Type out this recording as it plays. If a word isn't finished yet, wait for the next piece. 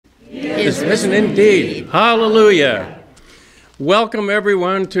is risen indeed. Hallelujah. Welcome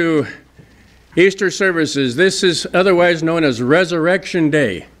everyone to Easter services. This is otherwise known as Resurrection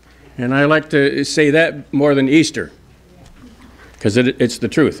Day. And I like to say that more than Easter, because it's the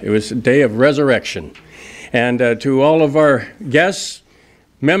truth. It was a day of resurrection. And to all of our guests,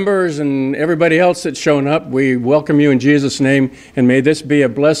 members, and everybody else that's shown up, we welcome you in Jesus' name, and may this be a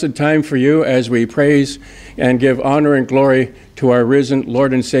blessed time for you as we praise and give honor and glory to our risen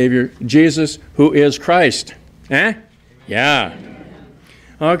Lord and Savior, Jesus, who is Christ. Yeah.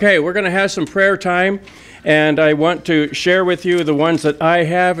 Okay, we're going to have some prayer time, and I want to share with you the ones that I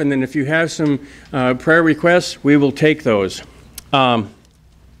have, and then if you have some prayer requests, we will take those.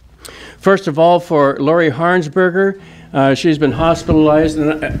 First of all, for Lori Harnsberger, she's been hospitalized,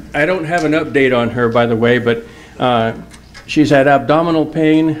 and I don't have an update on her, by the way, but she's had abdominal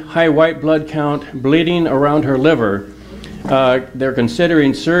pain, high white blood count, bleeding around her liver. They're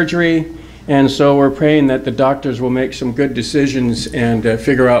considering surgery, and so we're praying that the doctors will make some good decisions and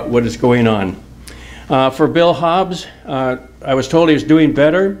figure out what is going on. For Bill Hobbs, I was told he's doing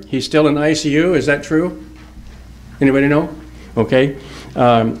better. He's still in ICU. Is that true? Anybody know? Okay.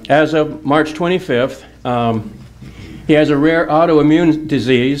 As of March 25th, he has a rare autoimmune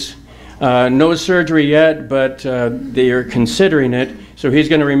disease. No surgery yet, but they are considering it. So he's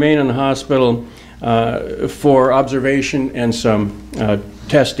going to remain in the hospital for observation and some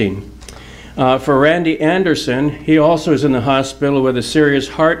testing. For Randy Anderson, he also is in the hospital with a serious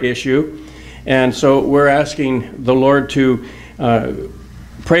heart issue. And so we're asking the Lord to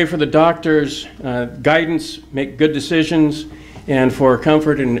pray for the doctors, guidance, make good decisions, and for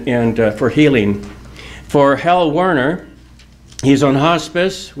comfort and for healing. For Hal Werner, he's on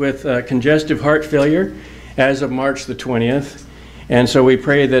hospice with congestive heart failure as of March the 20th. And so we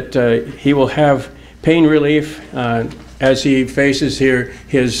pray that he will have pain relief as he faces here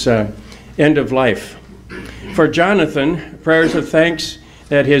his end of life. For Jonathan, prayers of thanks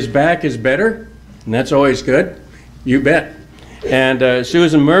that his back is better, and that's always good. You bet. And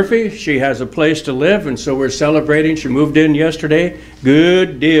Susan Murphy, she has a place to live, and so we're celebrating. She moved in yesterday.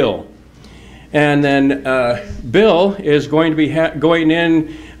 Good deal. And then Bill is going to be going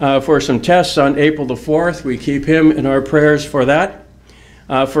in for some tests on April the 4th. We keep him in our prayers for that.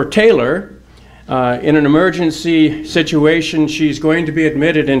 For Taylor, in an emergency situation, she's going to be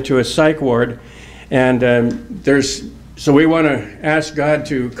admitted into a psych ward. And so we want to ask God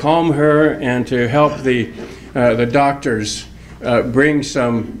to calm her and to help the doctors bring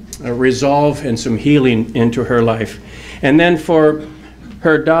some resolve and some healing into her life. And then for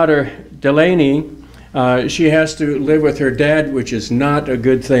her daughter, Delaney, she has to live with her dad, which is not a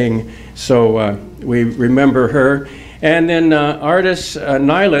good thing, so we remember her. And then Artis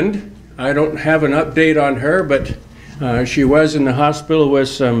Nyland, I don't have an update on her, but she was in the hospital with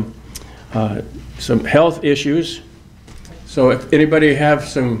some health issues. So if anybody have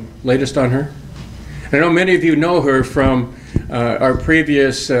some latest on her? I know many of you know her from our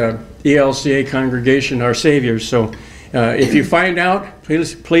previous ELCA congregation, Our Saviors, so if you find out,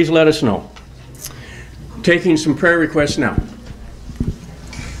 please let us know. Taking some prayer requests now.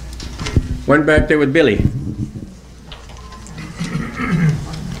 One back there with Billy.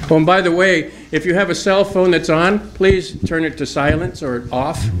 Oh, and by the way, if you have a cell phone that's on, please turn it to silence or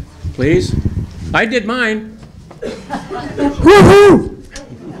off, please. I did mine. Woohoo!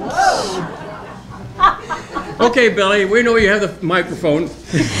 Okay, Billy, we know you have the microphone.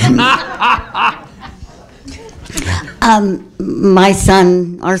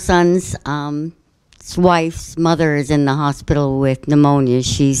 Our son's wife's mother is in the hospital with pneumonia.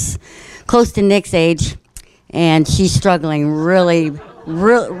 She's close to Nick's age, and she's struggling really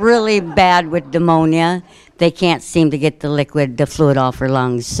bad with pneumonia. They can't seem to get the fluid off her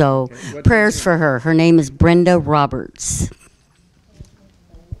lungs. So prayers for her. Her name is Brenda Roberts.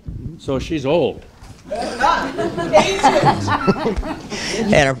 So she's old.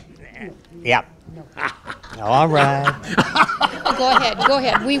 Yep. All right. Go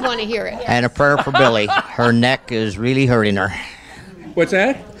ahead. We want to hear it. And a prayer for Billy. Her neck is really hurting her. What's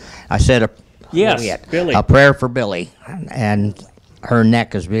that? I said Billy. A prayer for Billy. And her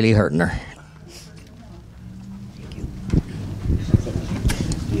neck is really hurting her.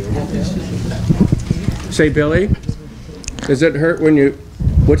 Say, Billy, does it hurt when you,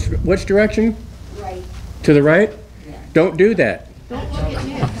 which direction? Right. To the right? Yeah. Don't do that. Don't look at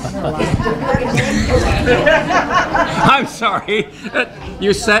me. I'm sorry.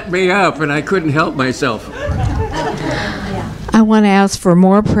 You set me up and I couldn't help myself. I want to ask for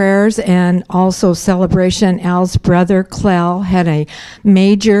more prayers and also celebration. Al's brother, Clell, had a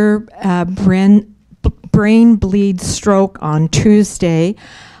major brain bleed stroke on Tuesday.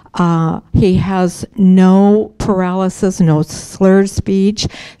 He has no paralysis, no slurred speech.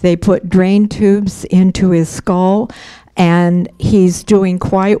 They put drain tubes into his skull, and he's doing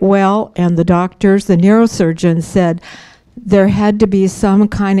quite well. And the doctors, the neurosurgeon, said there had to be some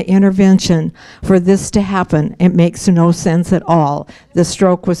kind of intervention for this to happen. It makes no sense at all. The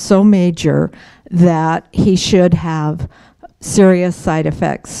stroke was so major that he should have serious side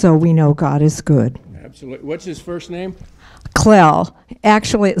effects. So we know God is good. Absolutely. What's his first name? Clell.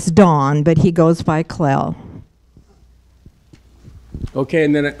 Actually, it's Dawn, but he goes by Clell. Okay,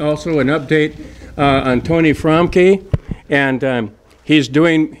 and then also an update on Tony Fromke, and he's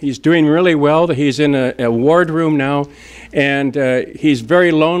doing really well. He's in a ward room now, and he's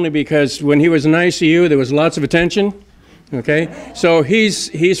very lonely because when he was in ICU, there was lots of attention. Okay, so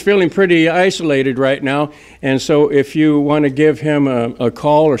he's feeling pretty isolated right now, and so if you want to give him a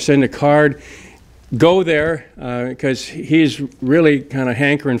call or send a card, go there because he's really kind of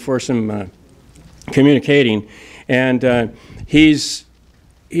hankering for some communicating, and he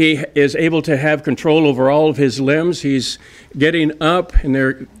is able to have control over all of his limbs. He's getting up, and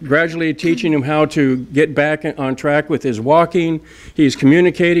they're gradually teaching him how to get back on track with his walking. He's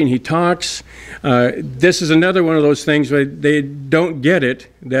communicating, he talks. This is another one of those things where they don't get it,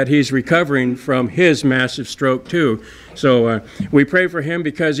 that he's recovering from his massive stroke too. So we pray for him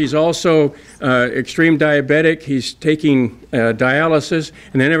because he's also extreme diabetic. He's taking dialysis,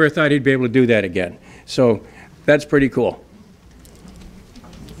 and they never thought he'd be able to do that again. So that's pretty cool.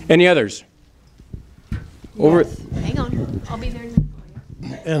 Any others? Over. Hang on, I'll be there.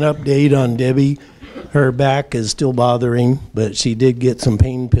 An update on Debbie. Her back is still bothering, but she did get some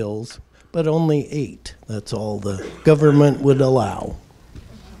pain pills, but only 8. That's all the government would allow.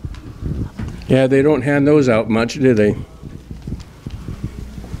 Yeah, they don't hand those out much, do they?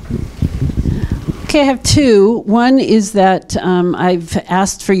 Okay, I have 2. One is that I've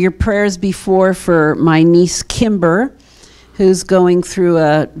asked for your prayers before for my niece Kimber, who's going through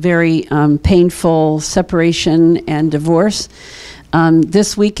a very painful separation and divorce.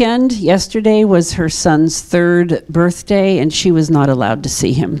 This weekend, yesterday, was her son's 3rd birthday, and she was not allowed to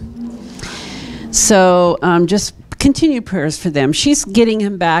see him. So just continue prayers for them. She's getting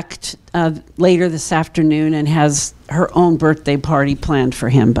him back later this afternoon and has her own birthday party planned for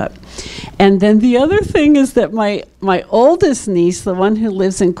him. And then the other thing is that my oldest niece, the one who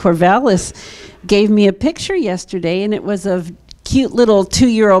lives in Corvallis, gave me a picture yesterday, and it was of cute little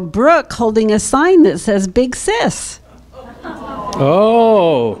 2-year-old Brooke holding a sign that says Big Sis.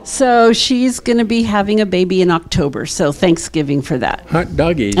 Oh. So she's going to be having a baby in October, so Thanksgiving for that. Hot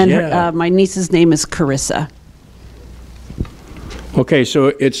doggies, and yeah. her, my niece's name is Carissa. Okay, so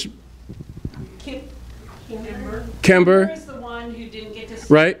it's Kimber is the one who didn't get to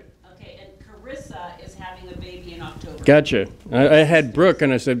see. Right? Okay, and Carissa is having a baby in October. Gotcha. I had Brooke,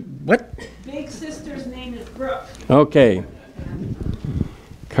 and I said, what? Big sister's name is Brooke. Okay.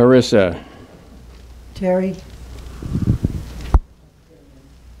 Carissa. Terry?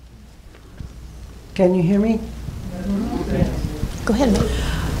 Can you hear me? Go ahead, Meg.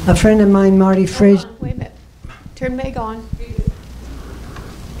 A friend of mine, Marty Fraser. Wait a minute. Turn Meg on.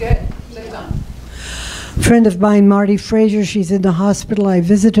 Friend of mine, Marty Fraser, she's in the hospital. I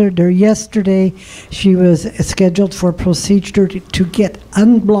visited her yesterday. She was scheduled for a procedure to get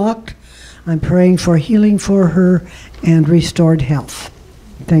unblocked. I'm praying for healing for her and restored health.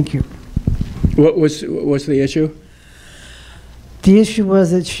 Thank you. What's the issue? The issue was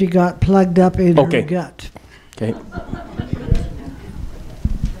that she got plugged up in her gut. Okay.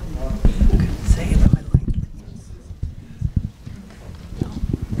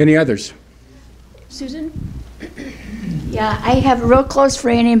 Any others? Susan? Yeah, I have a real close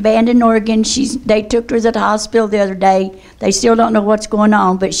friend in Bandon, Oregon. They took her to the hospital the other day. They still don't know what's going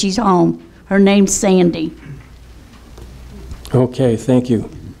on, but she's home. Her name's Sandy. Okay, thank you.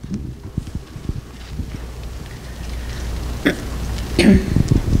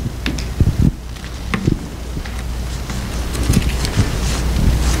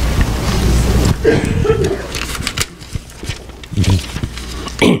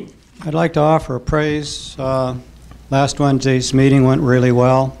 I'd like to offer a praise. Last Wednesday's meeting went really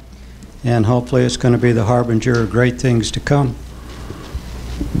well, and hopefully it's going to be the harbinger of great things to come.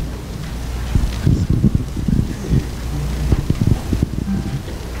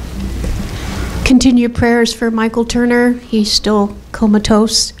 Continue prayers for Michael Turner. He's still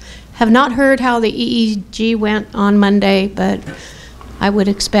comatose. Have not heard how the EEG went on Monday, but I would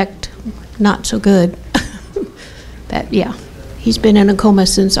expect not so good. But yeah, he's been in a coma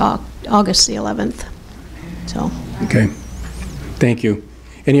since August the 11th. So. Okay. Thank you.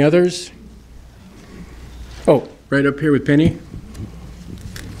 Any others? Oh, right up here with Penny.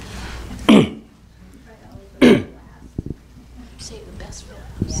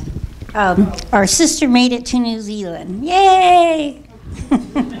 Our sister made it to New Zealand. Yay!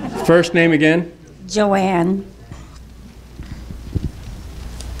 First name again? Joanne.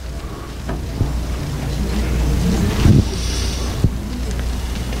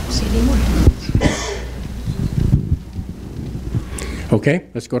 Okay,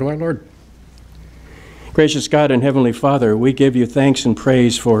 let's go to our Lord. Gracious God and Heavenly Father, we give you thanks and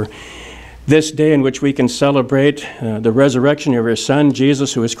praise for this day in which we can celebrate the resurrection of your Son,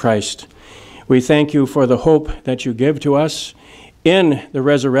 Jesus, who is Christ. We thank you for the hope that you give to us in the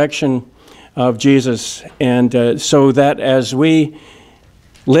resurrection of Jesus, and so that as we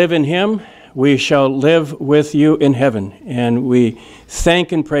live in him, we shall live with you in heaven. And we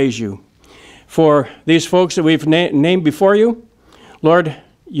thank and praise you for these folks that we've named before you. Lord,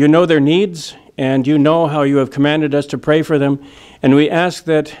 you know their needs, and you know how you have commanded us to pray for them. And we ask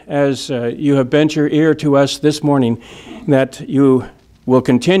that as you have bent your ear to us this morning, that you will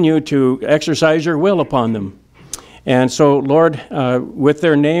continue to exercise your will upon them. And so, Lord, with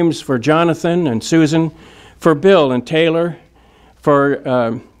their names for Jonathan and Susan, for Bill and Taylor,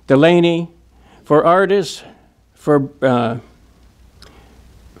 for Delaney, for Artis, for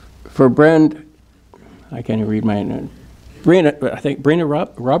Brent, I can't even read my name. I think Brina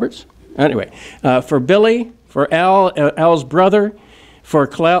Roberts? Anyway, for Billy, for Al's brother, for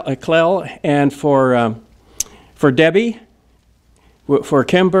Clell, and for Debbie, for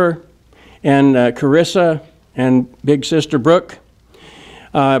Kimber, and Carissa, and Big Sister Brooke.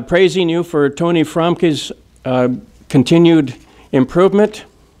 Praising you for Tony Fromke's continued improvement.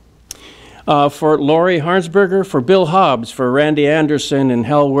 For Lori Harnsberger, for Bill Hobbs, for Randy Anderson and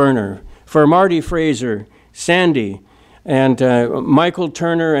Hal Werner, for Marty Fraser, Sandy, and Michael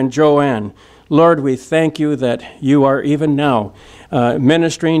Turner and Joanne. Lord, we thank you that you are even now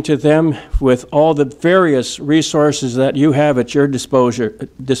ministering to them with all the various resources that you have at your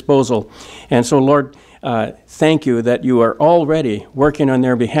disposal. And so, Lord, thank you that you are already working on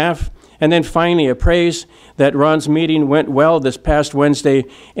their behalf. And then finally, a praise that Ron's meeting went well this past Wednesday,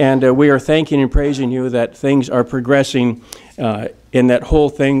 and we are thanking and praising you that things are progressing in that whole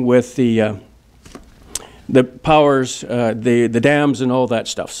thing with the powers, the dams, and all that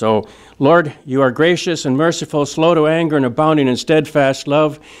stuff. So, Lord, you are gracious and merciful, slow to anger, and abounding in steadfast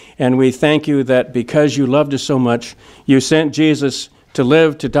love. And we thank you that because you loved us so much, you sent Jesus to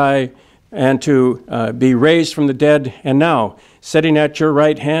live, to die, and to be raised from the dead. And now, sitting at your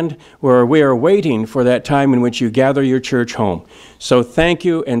right hand, where we are waiting for that time in which you gather your church home. So thank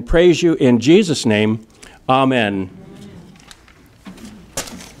you and praise you in Jesus' name. Amen.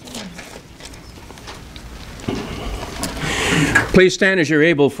 Please stand as you're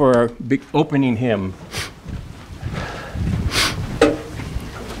able for our opening hymn.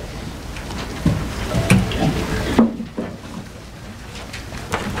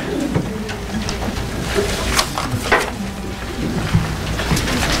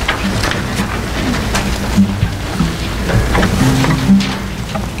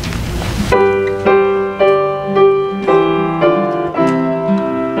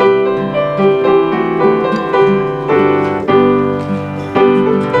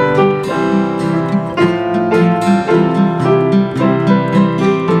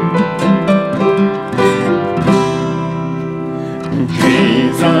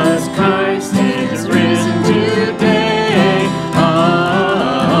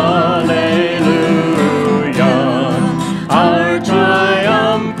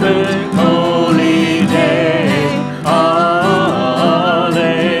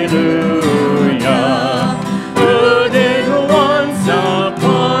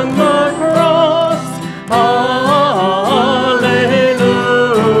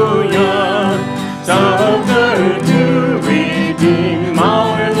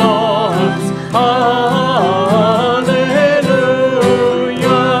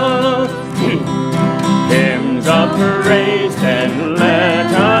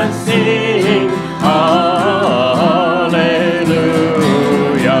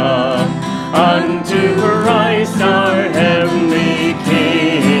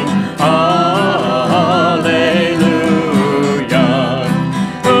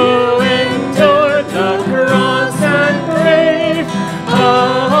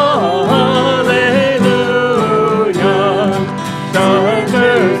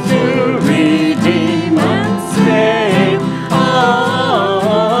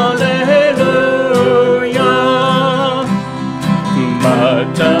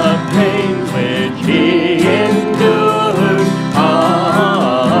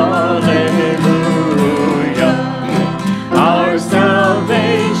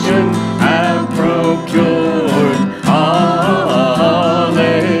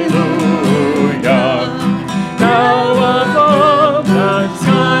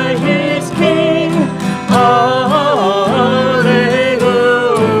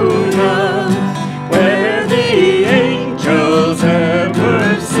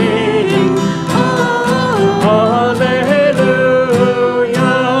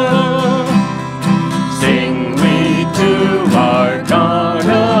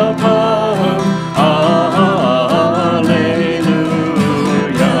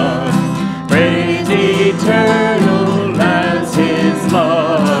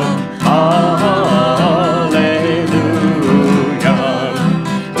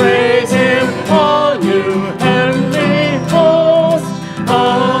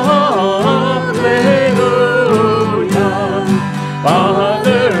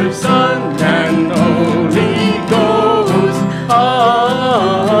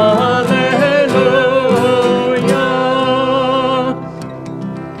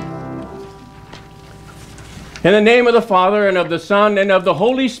 In the name of the Father, and of the Son, and of the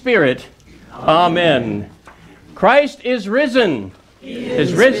Holy Spirit. Amen. Christ is risen. He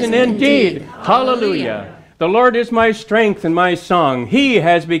is risen indeed. Hallelujah. The Lord is my strength and my song. He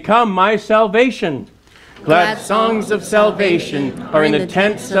has become my salvation. Glad songs of salvation are in the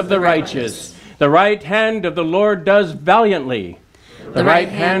tents of the righteous. The right hand of the Lord does valiantly. The right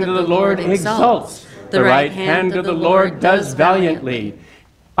hand of the Lord exalts. The right hand of the Lord does valiantly.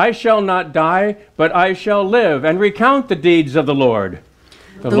 I shall not die, but I shall live and recount the deeds of the Lord.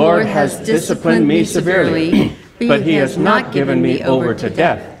 The Lord has disciplined me severely, but he has not given me over to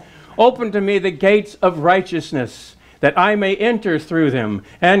death. Open to me the gates of righteousness, that I may enter through them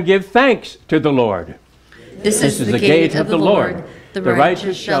and give thanks to the Lord. This is the gate of the Lord. The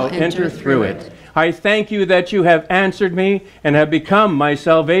righteous shall enter through it. I thank you that you have answered me and have become my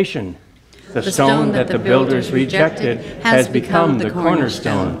salvation. The stone that the builders rejected has become the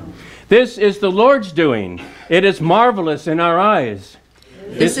cornerstone. This is the Lord's doing. It is marvelous in our eyes.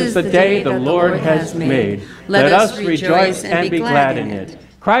 This is the day the Lord has made. Let us rejoice and be glad in it.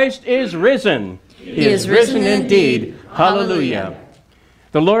 Christ is risen. He is risen indeed. Hallelujah.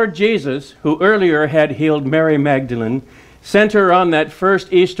 The Lord Jesus, who earlier had healed Mary Magdalene, sent her on that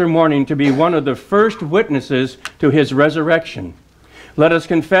first Easter morning to be one of the first witnesses to his resurrection. Let us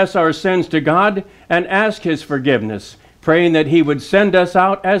confess our sins to God and ask his forgiveness, praying that he would send us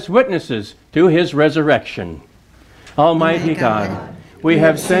out as witnesses to his resurrection. Almighty God, we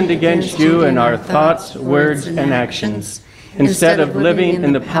have sinned against you in our thoughts, words, and actions. Instead of living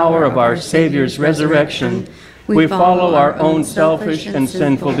in the power of our Savior's resurrection, we follow our own selfish and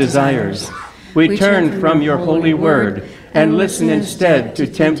sinful desires. We turn from your holy word and listen instead to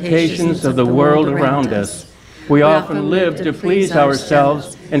temptations of the world around us. We often live to please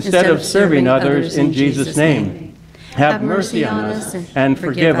ourselves instead of serving others in Jesus' name. Have mercy on us and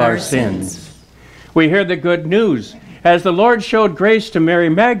forgive our sins. We hear the good news. As the Lord showed grace to Mary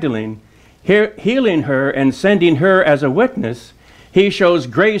Magdalene, healing her and sending her as a witness, he shows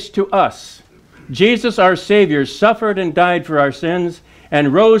grace to us. Jesus, our Savior, suffered and died for our sins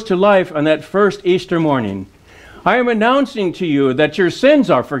and rose to life on that first Easter morning. I am announcing to you that your sins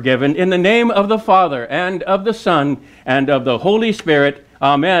are forgiven in the name of the Father, and of the Son, and of the Holy Spirit.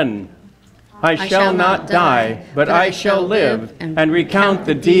 Amen. I shall not die, but I shall live and recount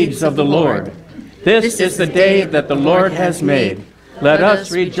the deeds of the Lord. This is the day that the Lord has made. Let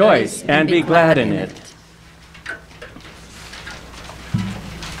us rejoice and be glad in it.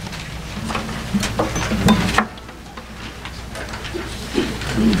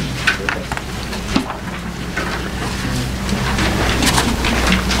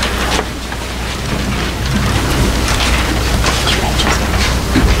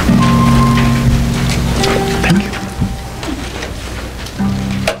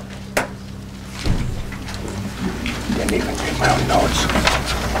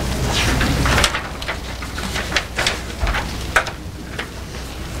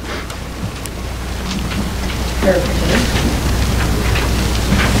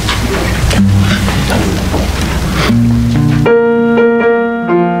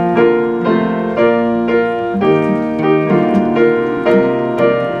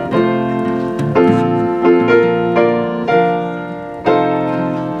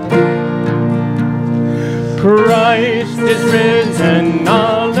 Christ is risen,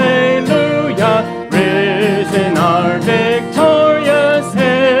 alleluia, risen our victorious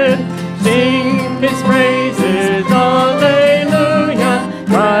head. Sing his praises, alleluia,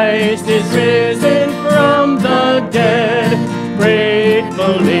 Christ is risen from the dead.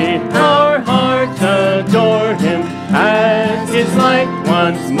 Gratefully our hearts adore him, as his light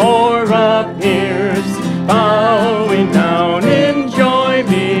once more appears. Bowing down in joy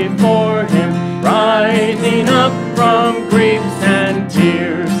before him, rising up from griefs and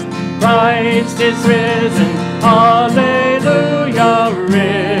tears. Christ is risen, alleluia,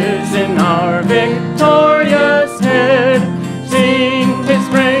 risen our victorious head. Sing his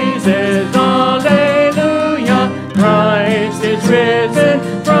praises, alleluia, Christ is risen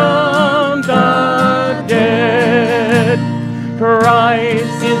from the dead.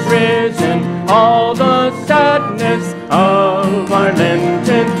 Christ is risen, all the sadness of our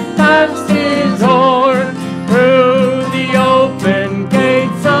Lenten past is o'er. Through the open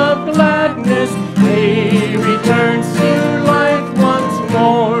gates of gladness, he returns to life once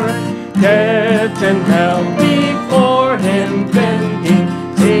more. Death and hell before him bending,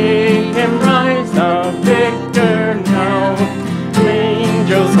 see him rise a victor now.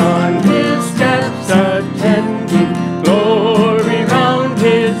 Angels on his steps attending, glory round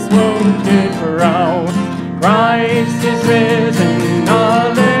his wounded brow. Christ is risen.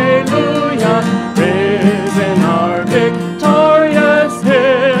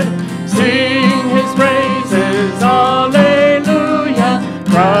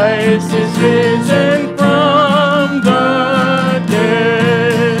 Christ is risen from the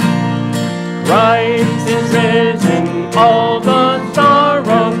dead. Christ is risen, all the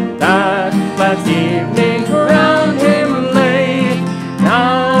sorrow that last evening around him lay,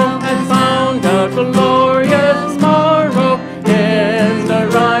 now has found a glorious morrow in the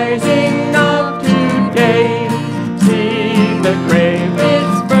rising of today. See the grave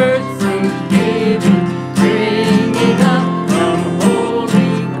its birth soon giving, bringing up from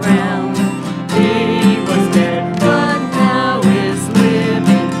holy ground. He was dead, but now is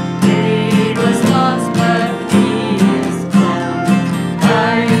living. He was lost, but he is found.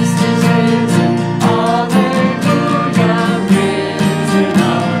 Christ is risen, hallelujah, risen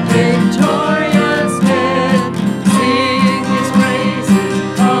up victorious dead. Sing his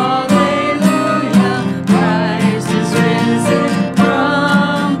praises, hallelujah. Christ is risen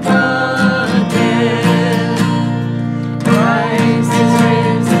from the dead. Christ is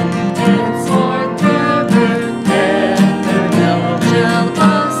risen, henceforth never death or hell shall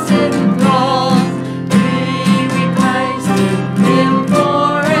us enthrall. We Christ in him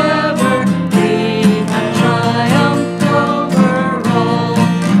forever, we have triumphed over all.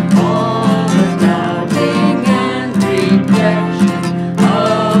 All the doubting and rejection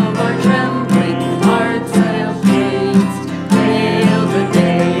of our trembling hearts have faced. Hail the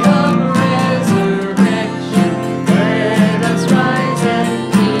day of resurrection, let us rise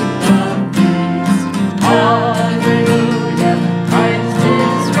and keep the feast. Hallelujah, Christ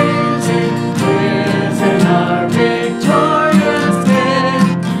is risen our victorious dead.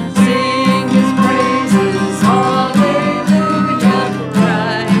 Sing his praises, hallelujah,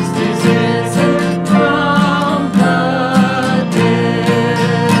 Christ is risen from the dead.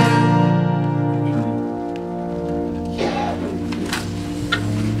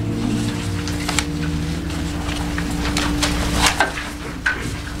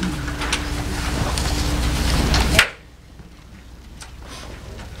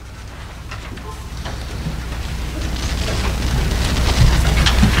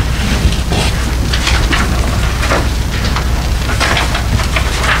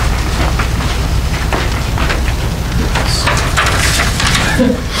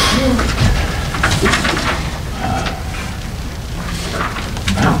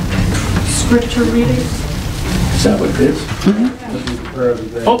 Scripture reading? Is that what it is?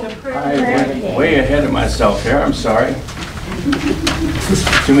 Oh, I went way ahead of myself here, I'm sorry.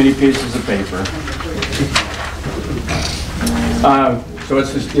 Too many pieces of paper. So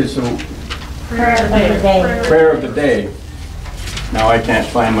it's a Prayer of the day. prayer of the day. Now I can't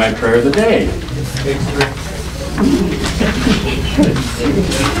find my prayer of the day.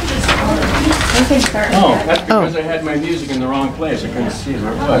 Oh, that's because I had my music in the wrong place. I couldn't see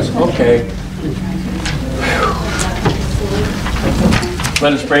where it was. Okay.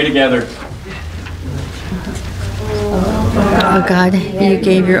 Let us pray together. Oh God, you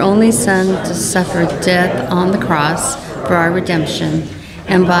gave your only Son to suffer death on the cross for our redemption,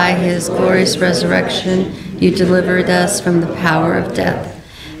 and by his glorious resurrection, you delivered us from the power of death.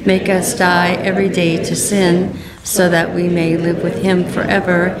 Make us die every day to sin, so that we may live with him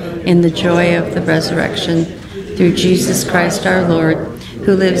forever in the joy of the resurrection. Through Jesus Christ our Lord,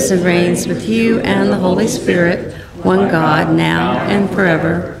 who lives and reigns with you and the Holy Spirit, one God, now and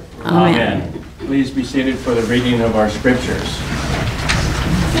forever. Amen. Please be seated for the reading of our scriptures.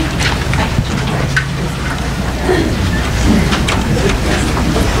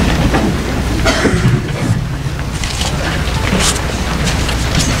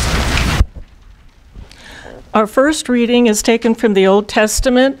 Our first reading is taken from the Old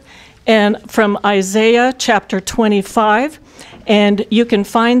Testament and from Isaiah chapter 25, and you can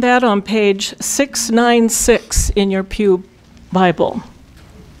find that on page 696 in your Pew Bible.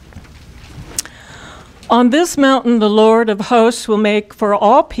 On this mountain the Lord of hosts will make for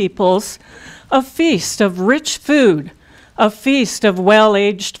all peoples a feast of rich food, a feast of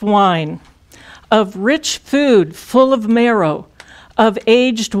well-aged wine, of rich food full of marrow, of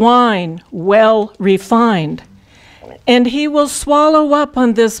aged wine well refined. And he will swallow up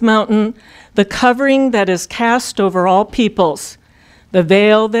on this mountain the covering that is cast over all peoples, the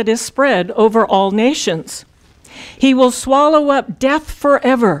veil that is spread over all nations. He will swallow up death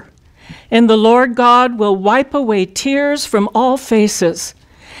forever, and the Lord God will wipe away tears from all faces,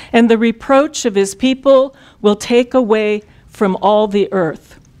 and the reproach of his people will take away from all the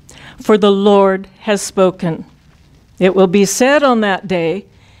earth. For the Lord has spoken. It will be said on that day,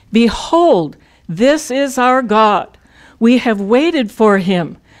 behold, this is our God. We have waited for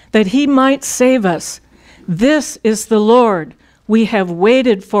him, that he might save us. This is the Lord. We have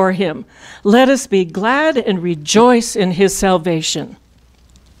waited for him. Let us be glad and rejoice in his salvation.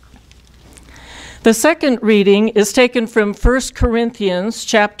 The second reading is taken from 1 Corinthians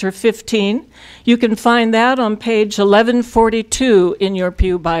chapter 15. You can find that on page 1142 in your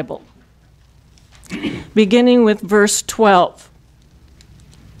Pew Bible, beginning with verse 12.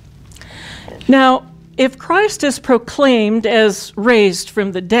 Now, if Christ is proclaimed as raised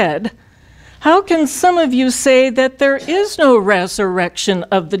from the dead, how can some of you say that there is no resurrection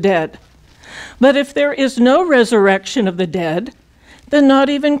of the dead? But if there is no resurrection of the dead, then not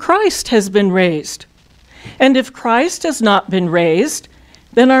even Christ has been raised. And if Christ has not been raised,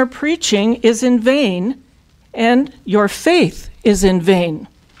 then our preaching is in vain, and your faith is in vain.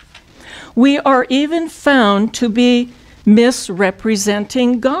 We are even found to be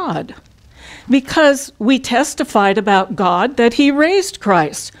misrepresenting God, because we testified about God that he raised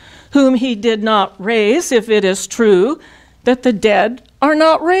Christ, whom he did not raise, if it is true that the dead are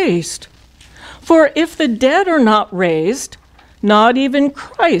not raised. For if the dead are not raised, not even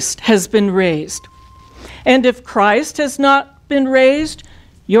Christ has been raised. And if Christ has not been raised,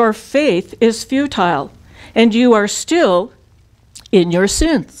 your faith is futile, and you are still in your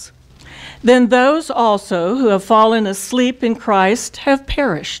sins. Then those also who have fallen asleep in Christ have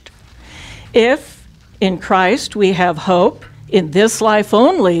perished. If in Christ we have hope in this life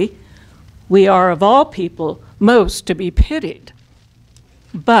only, we are of all people most to be pitied.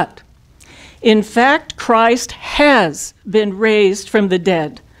 But in fact, Christ has been raised from the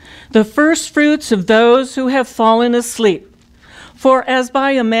dead, the first fruits of those who have fallen asleep. For as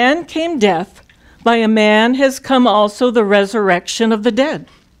by a man came death, by a man has come also the resurrection of the dead.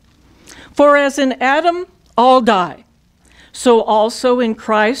 For as in Adam all die, so also in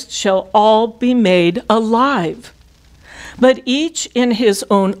Christ shall all be made alive, but each in his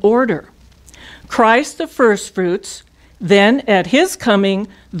own order. Christ the firstfruits, then at his coming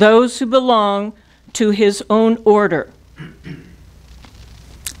those who belong to his own order,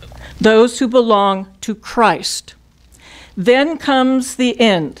 those who belong to Christ. Then comes the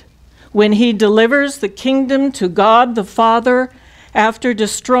end, when he delivers the kingdom to God the Father, after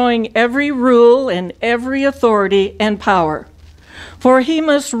destroying every rule and every authority and power. For he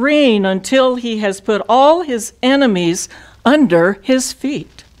must reign until he has put all his enemies under his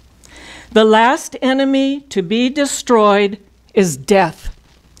feet. The last enemy to be destroyed is death.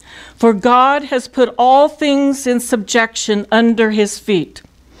 For God has put all things in subjection under his feet.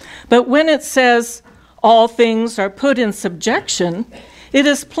 But when it says all things are put in subjection, it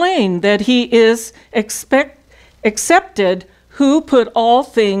is plain that he is accepted who put all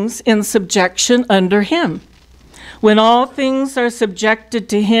things in subjection under him. When all things are subjected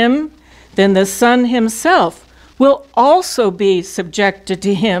to him, then the Son himself will also be subjected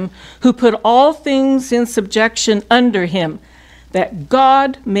to him who put all things in subjection under him, that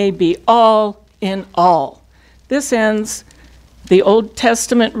God may be all in all. This ends the Old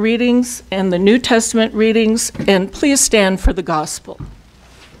Testament readings and the New Testament readings, and please stand for the gospel.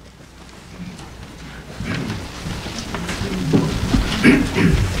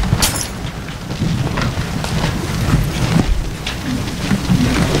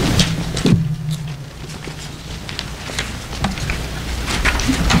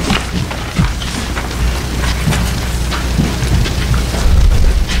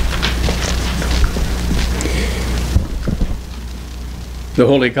 The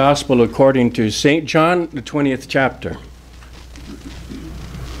Holy Gospel according to St. John, the 20th chapter.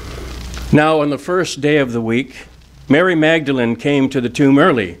 Now on the first day of the week, Mary Magdalene came to the tomb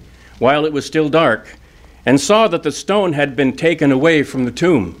early, while it was still dark, and saw that the stone had been taken away from the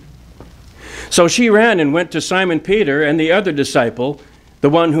tomb. So she ran and went to Simon Peter and the other disciple, the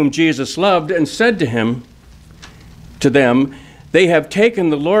one whom Jesus loved, and said to them, "They have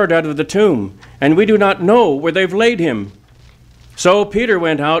taken the Lord out of the tomb, and we do not know where they've laid him." So Peter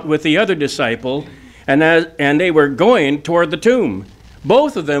went out with the other disciple, and they were going toward the tomb.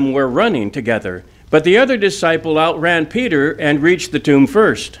 Both of them were running together, but the other disciple outran Peter and reached the tomb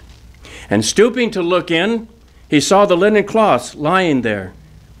first. And stooping to look in, he saw the linen cloths lying there,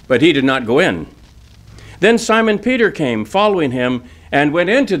 but he did not go in. Then Simon Peter came, following him, and went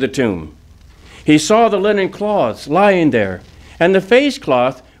into the tomb. He saw the linen cloths lying there, and the face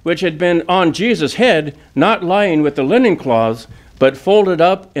cloth which had been on Jesus' head, not lying with the linen cloths, but folded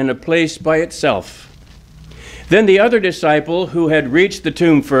up in a place by itself. Then the other disciple, who had reached the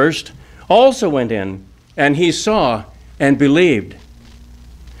tomb first, also went in, and he saw and believed.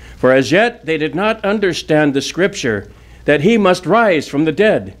 For as yet they did not understand the scripture, that he must rise from the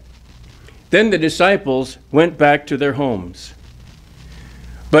dead. Then the disciples went back to their homes.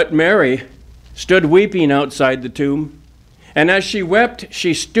 But Mary stood weeping outside the tomb, and as she wept,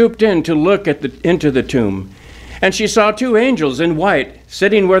 she stooped in to look into the tomb. And she saw 2 angels in white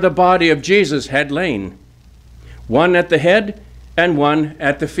sitting where the body of Jesus had lain, one at the head and one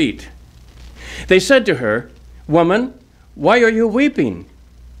at the feet. They said to her, "Woman, why are you weeping?"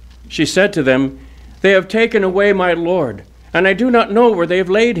 She said to them, "They have taken away my Lord, and I do not know where they have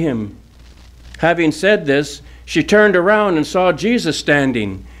laid him." Having said this, she turned around and saw Jesus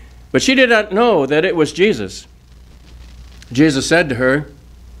standing, but she did not know that it was Jesus. Jesus said to her,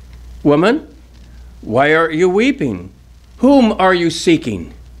 "Woman, why are you weeping? Whom are you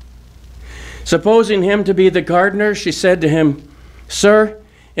seeking?" Supposing him to be the gardener, she said to him, "Sir,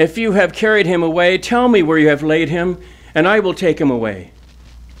 if you have carried him away, tell me where you have laid him, and I will take him away."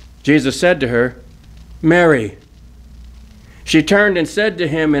 Jesus said to her, "Mary." She turned and said to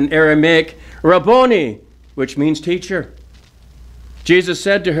him in Aramaic, "Rabboni," which means teacher. Jesus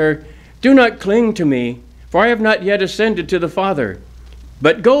said to her, "Do not cling to me, for I have not yet ascended to the Father.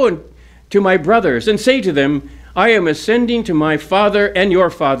 But go to my brothers and say to them, I am ascending to my Father and your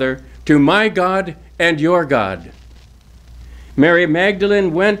Father, to my God and your God." Mary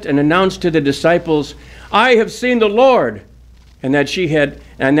Magdalene went and announced to the disciples, "I have seen the Lord," and that he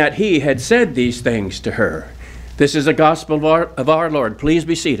had said these things to her. This is the gospel of our Lord. Please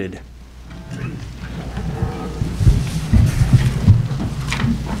be seated.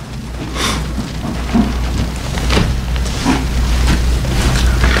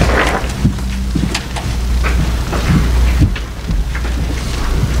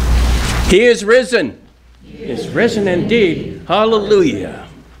 He is risen. He is risen indeed. Hallelujah.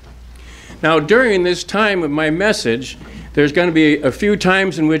 Now, during this time of my message, there's going to be a few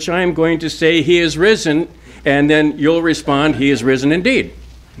times in which I'm going to say, "He is risen," and then you'll respond, "He is risen indeed."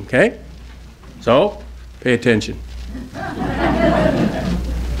 Okay? So, pay attention.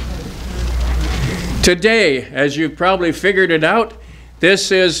 Today, as you've probably figured it out,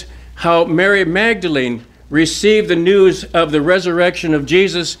 this is how Mary Magdalene received the news of the resurrection of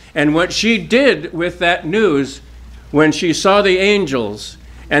Jesus and what she did with that news when she saw the angels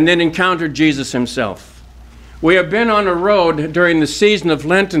and then encountered Jesus himself. We have been on a road during the season of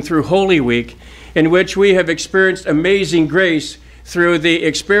Lent and through Holy Week in which we have experienced amazing grace through the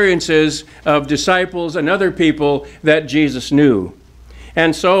experiences of disciples and other people that Jesus knew.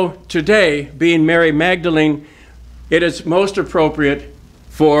 And so today, being Mary Magdalene, it is most appropriate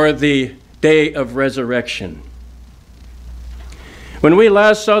for the day of resurrection. When we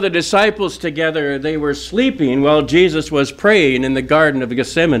last saw the disciples together, they were sleeping while Jesus was praying in the Garden of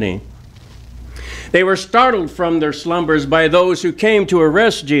Gethsemane. They were startled from their slumbers by those who came to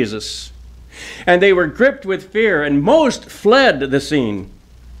arrest Jesus, and they were gripped with fear, and most fled the scene.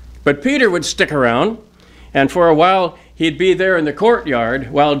 But Peter would stick around, and for a while he'd be there in the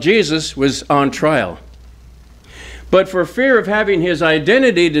courtyard while Jesus was on trial. But for fear of having his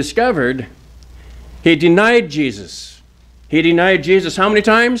identity discovered, he denied Jesus. He denied Jesus how many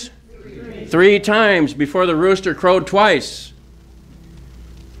times? 3 times before the rooster crowed twice.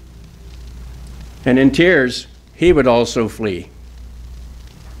 And in tears, he would also flee.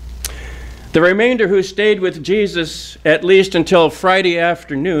 The remainder who stayed with Jesus, at least until Friday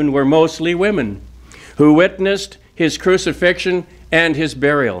afternoon, were mostly women who witnessed his crucifixion and his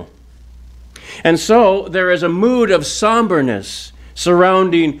burial. And so there is a mood of somberness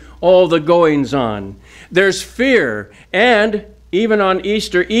surrounding all the goings-on. There's fear, and even on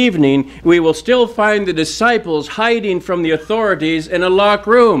Easter evening, we will still find the disciples hiding from the authorities in a locked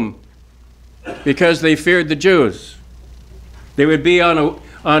room because they feared the Jews. They would be on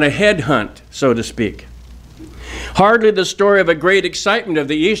a headhunt, so to speak. Hardly the story of a great excitement of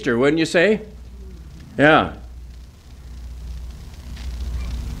the Easter, wouldn't you say? Yeah.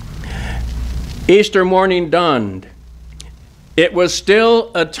 Easter morning dawned. It was still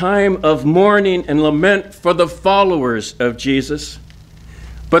a time of mourning and lament for the followers of Jesus,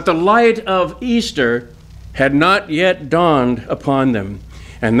 but the light of Easter had not yet dawned upon them,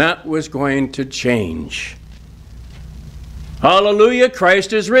 and that was going to change. Hallelujah,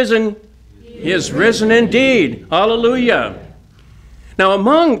 Christ is risen. He is risen indeed. Hallelujah. Now,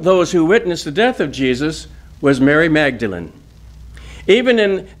 among those who witnessed the death of Jesus was Mary Magdalene. Even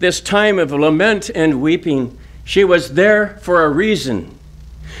in this time of lament and weeping, she was there for a reason.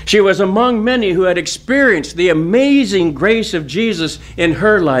 She was among many who had experienced the amazing grace of Jesus in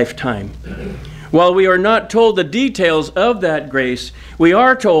her lifetime. While we are not told the details of that grace, we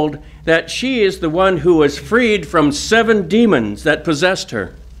are told that she is the one who was freed from 7 demons that possessed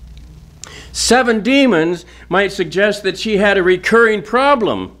her. 7 demons might suggest that she had a recurring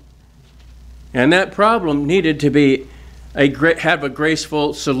problem, and that problem needed to have a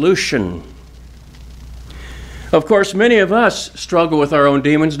graceful solution. Of course, many of us struggle with our own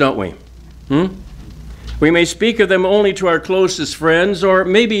demons, don't we? We may speak of them only to our closest friends or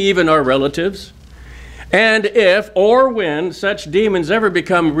maybe even our relatives. And if or when such demons ever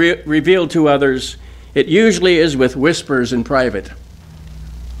become revealed to others, it usually is with whispers in private.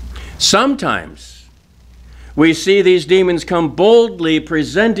 Sometimes we see these demons come boldly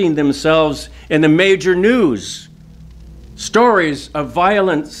presenting themselves in the major news. Stories of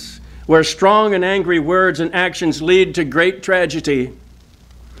violence where strong and angry words and actions lead to great tragedy.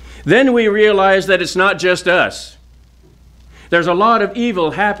 Then we realize that it's not just us. There's a lot of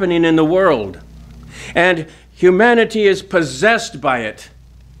evil happening in the world, and humanity is possessed by it.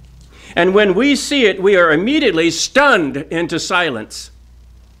 And when we see it, we are immediately stunned into silence.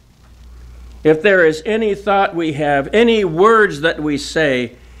 If there is any thought we have, any words that we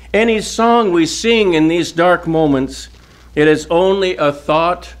say, any song we sing in these dark moments, it is only a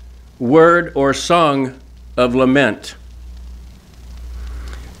thought, word, or song of lament.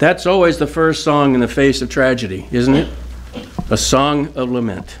 That's always the first song in the face of tragedy, isn't it? A song of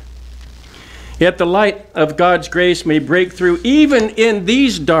lament. Yet the light of God's grace may break through even in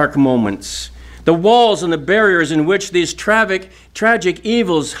these dark moments, the walls and the barriers in which these tragic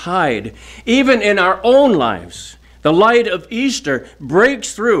evils hide. Even in our own lives, the light of Easter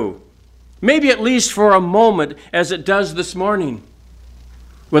breaks through, maybe at least for a moment, as it does this morning.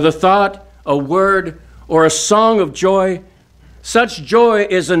 With a thought, a word, or a song of joy, such joy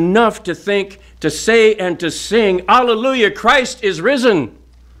is enough to think, to say, and to sing, "Alleluia, Christ is risen."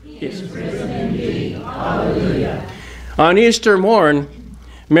 He is risen indeed. Alleluia. On Easter morn,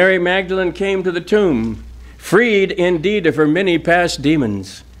 Mary Magdalene came to the tomb, freed indeed of her many past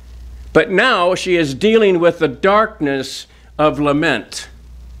demons. But now she is dealing with the darkness of lament.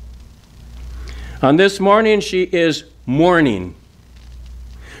 On this morning, she is mourning.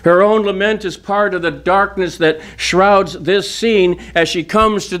 Her own lament is part of the darkness that shrouds this scene as she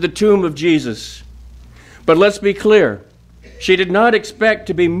comes to the tomb of Jesus. But let's be clear, she did not expect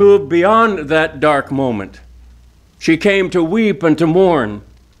to be moved beyond that dark moment. She came to weep and to mourn.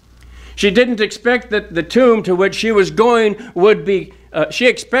 She didn't expect that the tomb to which she was going would be, she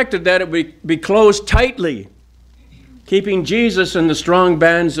expected that it would be closed tightly, keeping Jesus in the strong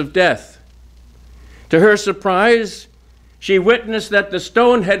bands of death. To her surprise, she witnessed that the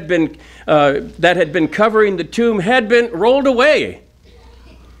stone that had been covering the tomb had been rolled away.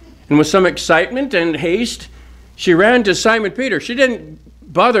 And with some excitement and haste, she ran to Simon Peter. She didn't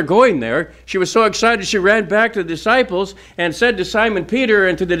bother going there. She was so excited she ran back to the disciples and said to Simon Peter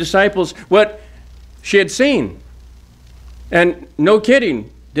and to the disciples what she had seen. And no kidding,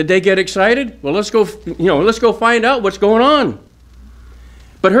 did they get excited? Well, let's go find out what's going on.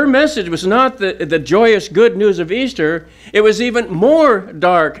 But her message was not the joyous good news of Easter. It was even more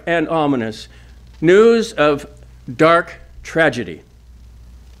dark and ominous. News of dark tragedy.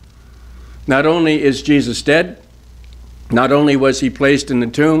 Not only is Jesus dead, not only was he placed in the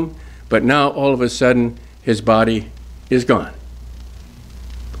tomb, but now all of a sudden his body is gone.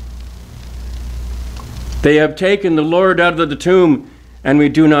 They have taken the Lord out of the tomb, and we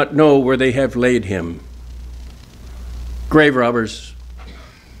do not know where they have laid him. Grave robbers.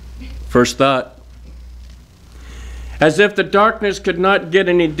 First thought. As if the darkness could not get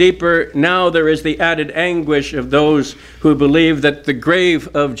any deeper, now there is the added anguish of those who believe that the grave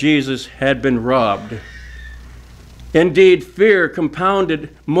of Jesus had been robbed. Indeed, fear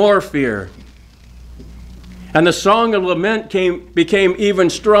compounded more fear. And the song of lament became even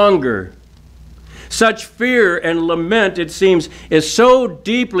stronger. Such fear and lament, it seems, is so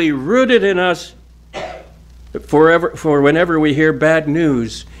deeply rooted in us that for whenever we hear bad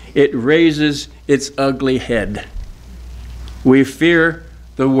news, it raises its ugly head. We fear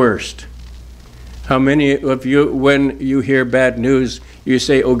the worst. How many of you, when you hear bad news, you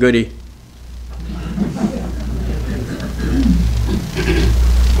say, "Oh, goody"?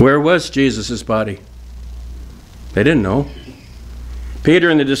 Where was Jesus' body? They didn't know. Peter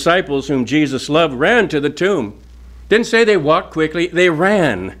and the disciples whom Jesus loved ran to the tomb. Didn't say they walked quickly, they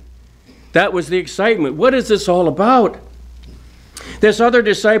ran. That was the excitement. What is this all about? This other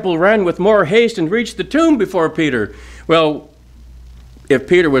disciple ran with more haste and reached the tomb before Peter. Well, if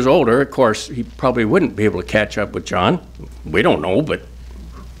Peter was older, of course, he probably wouldn't be able to catch up with John. We don't know, but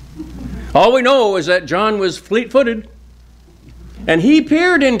all we know is that John was fleet-footed. And he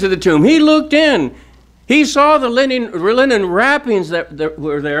peered into the tomb. He looked in. He saw the linen wrappings that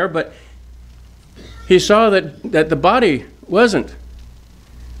were there, but he saw that the body wasn't.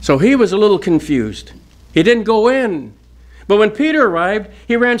 So he was a little confused. He didn't go in. But when Peter arrived,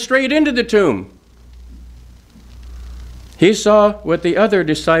 he ran straight into the tomb. He saw what the other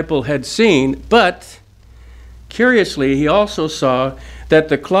disciple had seen, but curiously, he also saw that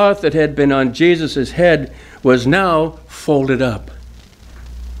the cloth that had been on Jesus' head was now folded up,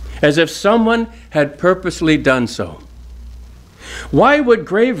 as if someone had purposely done so. Why would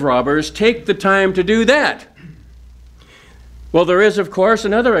grave robbers take the time to do that? Well, there is, of course,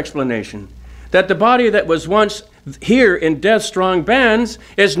 another explanation, that the body that was once here in death's strong bands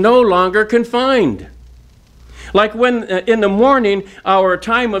is no longer confined. Like when in the morning our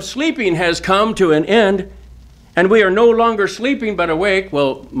time of sleeping has come to an end, and we are no longer sleeping but awake,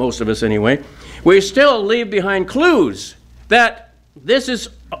 well, most of us anyway, we still leave behind clues that this is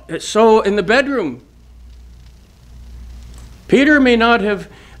so in the bedroom. Peter may not have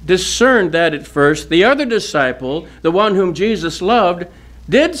discerned that at first. The other disciple, the one whom Jesus loved,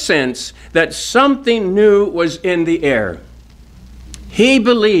 did sense that something new was in the air. He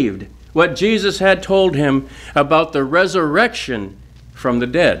believed what Jesus had told him about the resurrection from the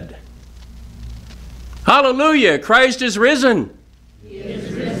dead. Hallelujah! Christ is risen. He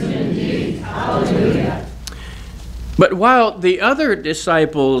is risen indeed. Hallelujah. But while the other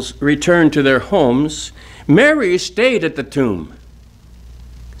disciples returned to their homes, Mary stayed at the tomb,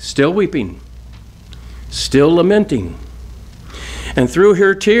 still weeping, still lamenting. And through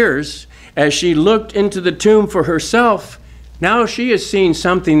her tears, as she looked into the tomb for herself, now she is seeing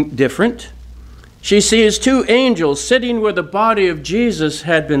something different. She sees two angels sitting where the body of Jesus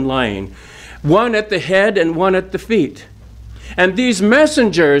had been lying, one at the head and one at the feet. And these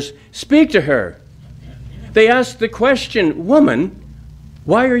messengers speak to her. They ask the question, "Woman,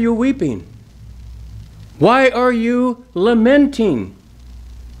 why are you weeping? Why are you lamenting?"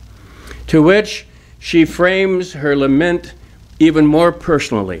 To which she frames her lament even more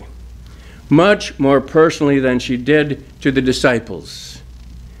personally, much more personally than she did to the disciples.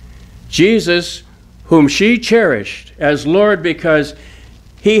 Jesus, whom she cherished as Lord because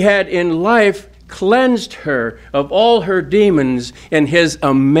he had in life cleansed her of all her demons in his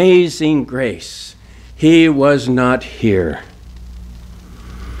amazing grace, he was not here.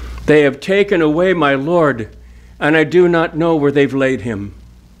 "They have taken away my Lord, and I do not know where they've laid him."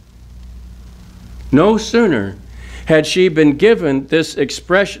 No sooner had she been given this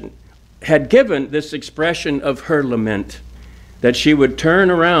expression of her lament, that she would turn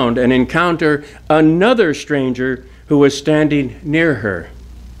around and encounter another stranger who was standing near her.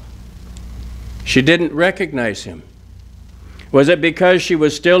 She didn't recognize him. Was it because she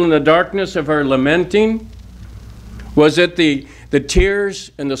was still in the darkness of her lamenting? Was it the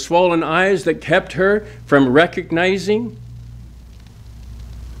tears and the swollen eyes that kept her from recognizing?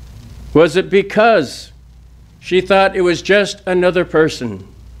 Was it because she thought it was just another person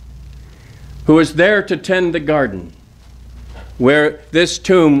who was there to tend the garden where this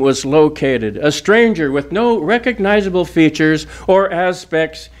tomb was located, a stranger with no recognizable features or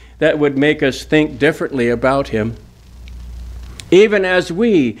aspects that would make us think differently about him? Even as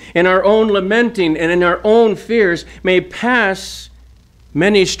we, in our own lamenting and in our own fears, may pass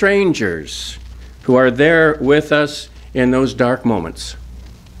many strangers who are there with us in those dark moments,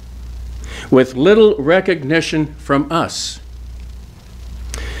 with little recognition from us.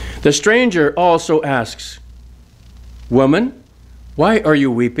 The stranger also asks, "Woman, why are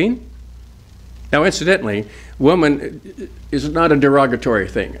you weeping?" Now, incidentally, woman is not a derogatory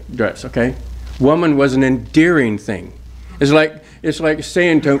thing, dress, okay? Woman was an endearing thing. It's like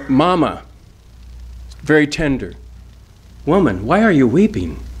saying to mama, very tender, "Woman, why are you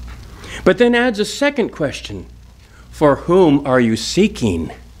weeping?" But then adds a second question, "For whom are you seeking?"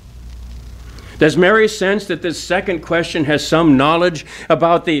 Does Mary sense that this second question has some knowledge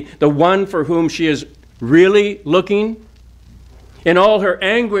about the one for whom she is really looking? In all her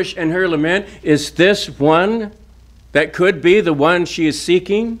anguish and her lament, is this one that could be the one she is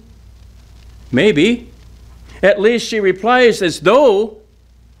seeking? Maybe. At least she replies as though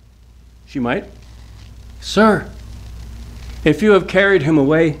she might, "Sir, if you have carried him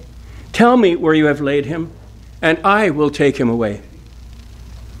away, tell me where you have laid him, and I will take him away."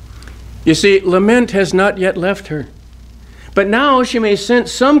 You see, lament has not yet left her. But now she may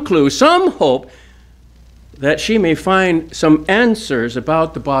sense some clue, some hope, that she may find some answers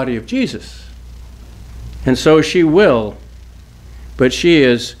about the body of Jesus. And so she will, but she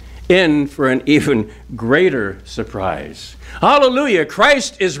is in for an even greater surprise. Hallelujah!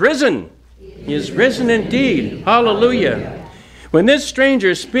 Christ is risen. He is risen indeed. Hallelujah. When this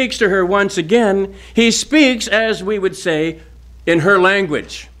stranger speaks to her once again, he speaks, as we would say, in her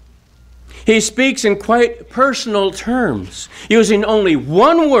language. He speaks in quite personal terms, using only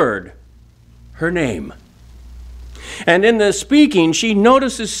one word, her name. And in the speaking, she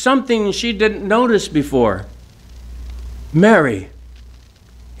notices something she didn't notice before. "Mary,"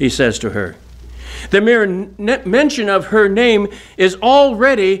 he says to her. The mere mention of her name is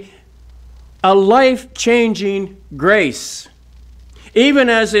already a life-changing grace, even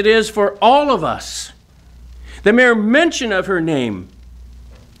as it is for all of us. The mere mention of her name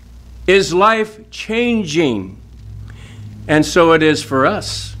is life-changing, and so it is for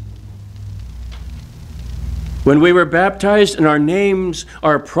us. When we were baptized and our names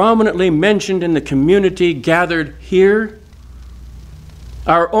are prominently mentioned in the community gathered here,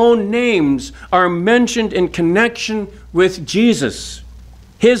 our own names are mentioned in connection with Jesus,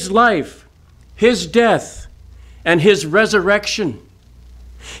 his life, his death, and his resurrection.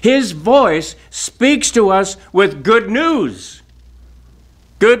 His voice speaks to us with good news.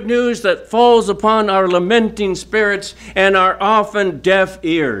 Good news that falls upon our lamenting spirits and our often deaf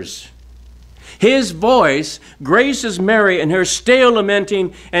ears. His voice graces Mary in her stale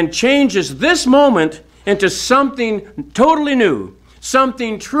lamenting and changes this moment into something totally new,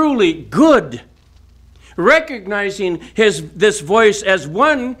 something truly good. Recognizing this voice as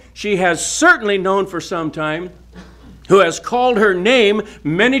one she has certainly known for some time, who has called her name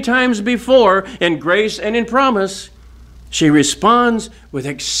many times before in grace and in promise, she responds with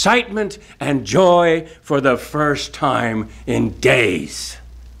excitement and joy for the first time in days.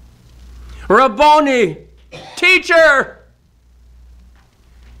 Rabboni, teacher!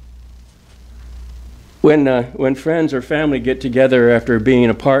 When friends or family get together after being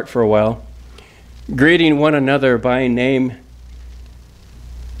apart for a while, greeting one another by name,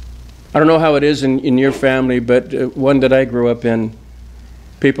 I don't know how it is in your family, but one that I grew up in,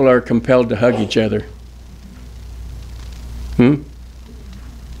 people are compelled to hug each other.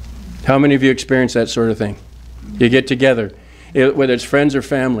 How many of you experience that sort of thing? You get together, whether it's friends or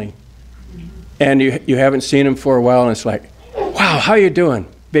family, and you haven't seen them for a while, and it's like, wow, how you doing?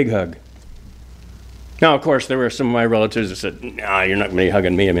 Big hug. Now, of course, there were some of my relatives that said, nah, you're not going to be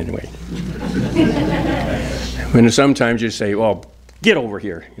hugging me anyway. And sometimes you say, well, get over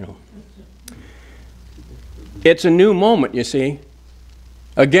here, you know. It's a new moment, you see.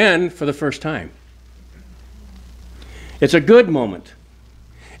 Again, for the first time. It's a good moment.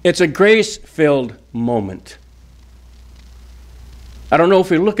 It's a grace-filled moment. I don't know if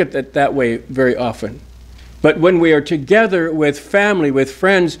we look at it that way very often, but when we are together with family, with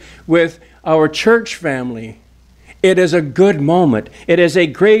friends, with our church family, it is a good moment. It is a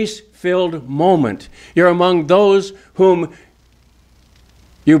grace-filled moment. You're among those whom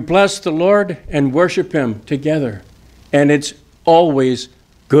you bless the Lord and worship Him together, and it's always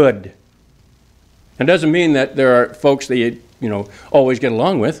good. It doesn't mean that there are folks that you always get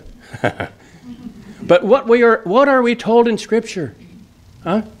along with. But what are we told in Scripture?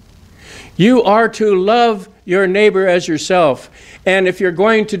 You are to love your neighbor as yourself. And if you're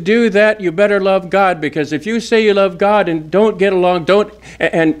going to do that, you better love God, because if you say you love God and don't get along,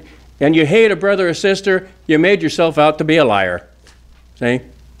 and you hate a brother or sister, you made yourself out to be a liar. See?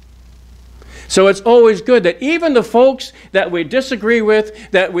 So it's always good that even the folks that we disagree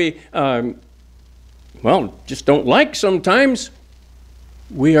with, that we, just don't like sometimes,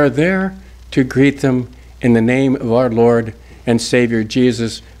 we are there to greet them in the name of our Lord and Savior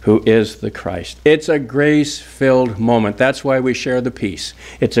Jesus, who is the Christ. It's a grace-filled moment. That's why we share the peace.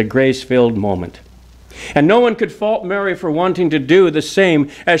 It's a grace-filled moment. And no one could fault Mary for wanting to do the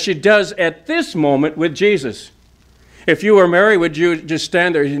same as she does at this moment with Jesus. If you were Mary, would you just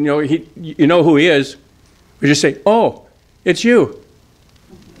stand there, you know who he is, would you say, oh, it's you.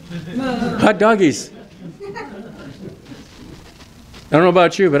 Hot doggies. I don't know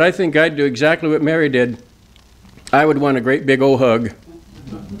about you, but I think I'd do exactly what Mary did. I would want a great big old hug.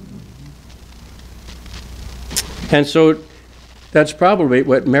 And so that's probably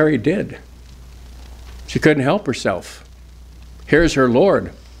what Mary did. She couldn't help herself. Here's her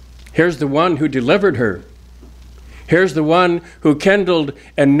Lord. Here's the one who delivered her. Here's the one who kindled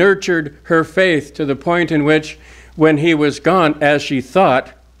and nurtured her faith to the point in which, when he was gone, as she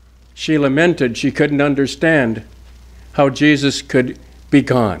thought, she lamented. She couldn't understand how Jesus could be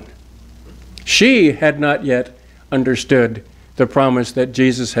gone. She had not yet understood the promise that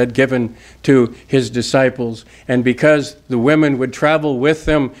Jesus had given to his disciples. And because the women would travel with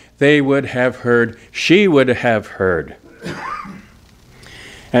them, they would have heard. She would have heard.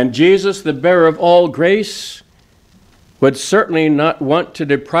 And Jesus, the bearer of all grace, would certainly not want to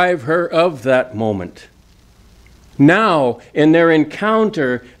deprive her of that moment. Now, in their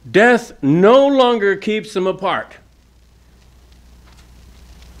encounter, death no longer keeps them apart.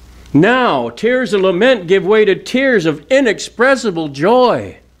 Now, tears of lament give way to tears of inexpressible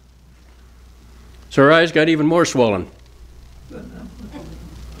joy. So her eyes got even more swollen.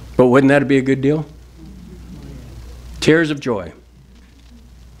 But wouldn't that be a good deal? Tears of joy.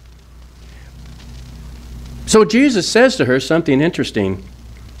 So Jesus says to her something interesting.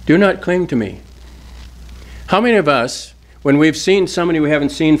 Do not cling to me. How many of us, when we've seen somebody we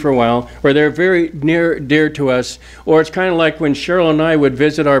haven't seen for a while, or they're very dear to us, or it's kind of like when Cheryl and I would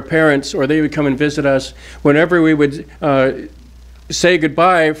visit our parents, or they would come and visit us, whenever we would say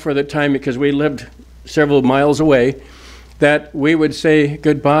goodbye for the time, because we lived several miles away, that we would say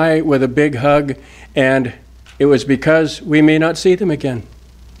goodbye with a big hug, and it was because we may not see them again.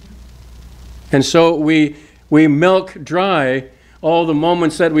 And so we milk dry all the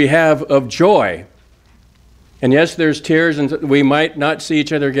moments that we have of joy. And yes, there's tears, and we might not see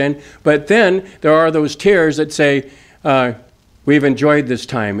each other again, but then there are those tears that say, we've enjoyed this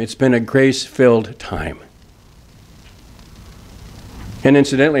time. It's been a grace-filled time. And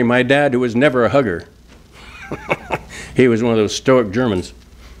incidentally, my dad, who was never a hugger, he was one of those stoic Germans,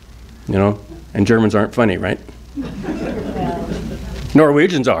 you know, and Germans aren't funny, right?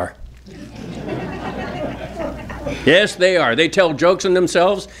 Norwegians are. Yes, they are. They tell jokes on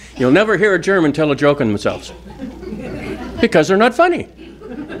themselves. You'll never hear a German tell a joke on themselves because they're not funny.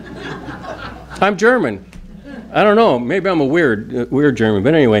 I'm German. I don't know. Maybe I'm a weird German.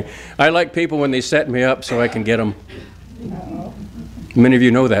 But anyway, I like people when they set me up so I can get them. Many of you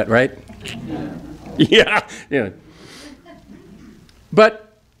know that, right? Yeah.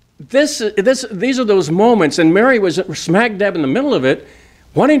 But these are those moments, and Mary was smack dab in the middle of it,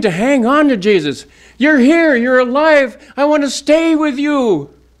 wanting to hang on to Jesus. You're here, you're alive, I want to stay with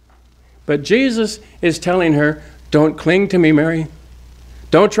you. But Jesus is telling her, don't cling to me, Mary.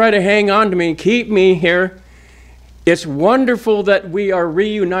 Don't try to hang on to me, keep me here. It's wonderful that we are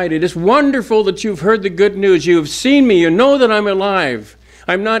reunited. It's wonderful that you've heard the good news. You've seen me, you know that I'm alive.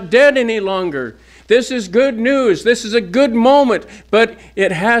 I'm not dead any longer. This is good news. This is a good moment, but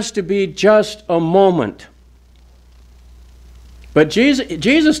it has to be just a moment. But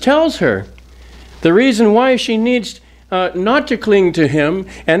Jesus tells her the reason why she needs not to cling to him,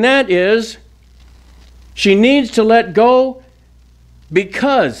 and that is she needs to let go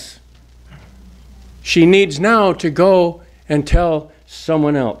because she needs now to go and tell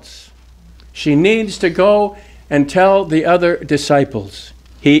someone else. She needs to go and tell the other disciples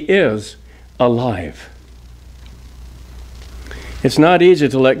he is alive. It's not easy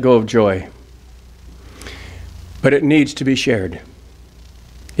to let go of joy, but it needs to be shared.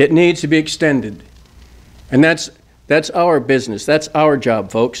 It needs to be extended. And that's our business. That's our job,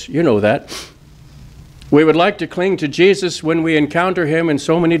 folks. You know that. We would like to cling to Jesus when we encounter him in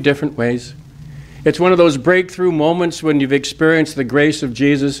so many different ways. It's one of those breakthrough moments when you've experienced the grace of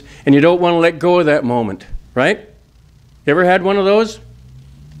Jesus and you don't want to let go of that moment, right? You ever had one of those?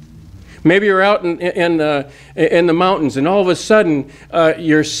 Maybe you're out in the mountains and all of a sudden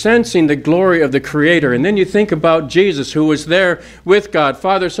you're sensing the glory of the Creator. And then you think about Jesus, who was there with God,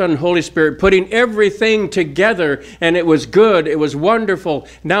 Father, Son, and Holy Spirit, putting everything together, and it was good, it was wonderful.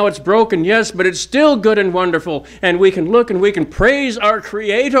 Now it's broken, yes, but it's still good and wonderful. And we can look and we can praise our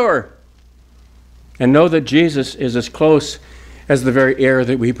Creator and know that Jesus is as close as the very air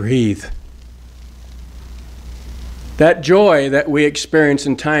that we breathe. That joy that we experience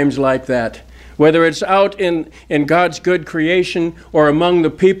in times like that, whether it's out in God's good creation or among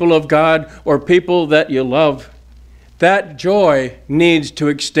the people of God or people that you love, that joy needs to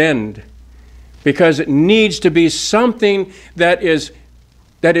extend because it needs to be something that is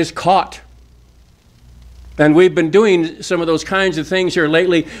caught. And we've been doing some of those kinds of things here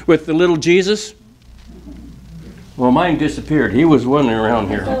lately with the little Jesus. Well, mine disappeared. He was wandering around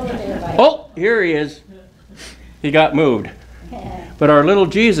here. Oh, here he is. He got moved. But our little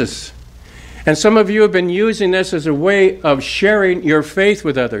Jesus. And some of you have been using this as a way of sharing your faith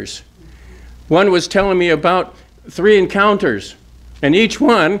with others. One was telling me about 3 encounters. And each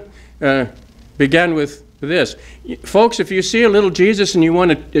one began with this. Folks, if you see a little Jesus and you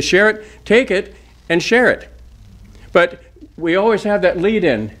want to share it, take it and share it. But we always have that lead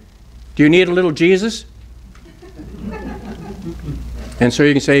in. Do you need a little Jesus? And so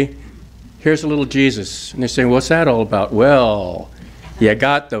you can say, here's a little Jesus. And they say, what's that all about? Well, you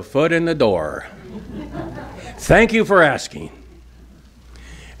got the foot in the door. Thank you for asking.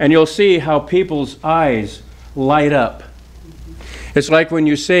 And you'll see how people's eyes light up. It's like when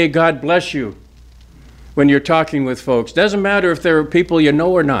you say, God bless you, when you're talking with folks. Doesn't matter if they're people you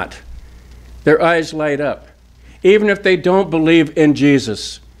know or not. Their eyes light up. Even if they don't believe in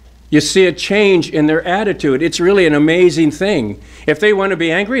Jesus. You see a change in their attitude. It's really an amazing thing. If they want to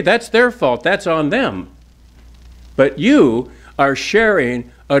be angry, that's their fault. That's on them. But you are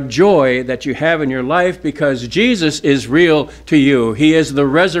sharing a joy that you have in your life because Jesus is real to you. He is the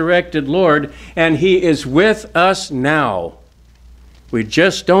resurrected Lord, and he is with us now. We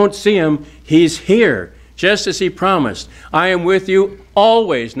just don't see him. He's here just as he promised. I am with you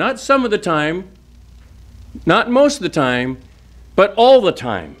always, not some of the time, not most of the time, but all the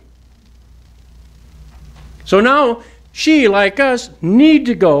time. So now she, like us, need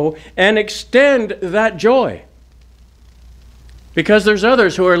to go and extend that joy, because there's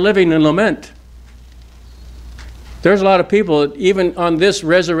others who are living in lament. There's a lot of people, even on this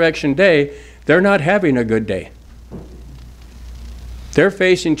resurrection day, they're not having a good day. They're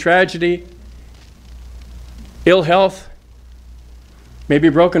facing tragedy, ill health, maybe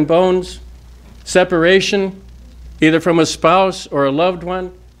broken bones, separation, either from a spouse or a loved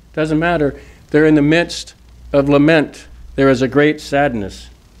one. Doesn't matter. They're in the midst of lament. There is a great sadness.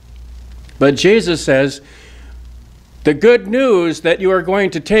 But Jesus says, the good news that you are going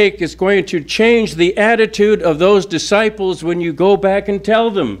to take is going to change the attitude of those disciples when you go back and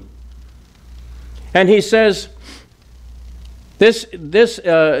tell them. And he says, this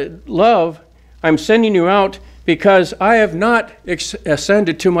love, I'm sending you out because I have not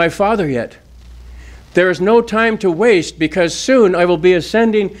ascended to my Father yet. There is no time to waste, because soon I will be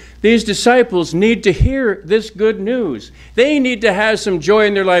ascending. These disciples need to hear this good news. They need to have some joy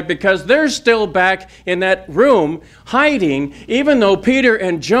in their life, because they're still back in that room hiding. Even though Peter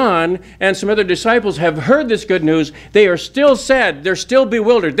and John and some other disciples have heard this good news, they are still sad. They're still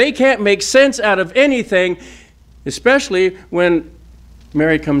bewildered. They can't make sense out of anything, especially when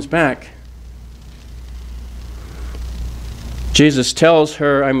Mary comes back. Jesus tells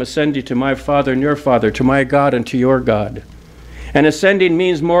her, I'm ascending to my Father and your Father, to my God and to your God. And ascending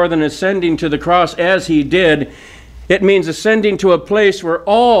means more than ascending to the cross as he did. It means ascending to a place where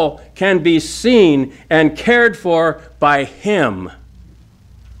all can be seen and cared for by him.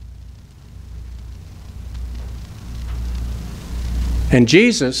 And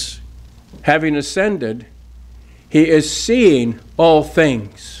Jesus, having ascended, he is seeing all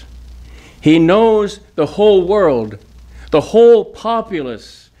things. He knows the whole world, the whole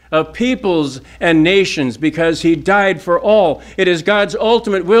populace of peoples and nations, because he died for all. It is God's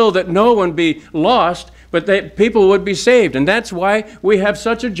ultimate will that no one be lost, but that people would be saved. And that's why we have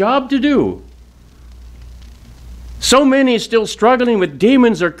such a job to do. So many still struggling with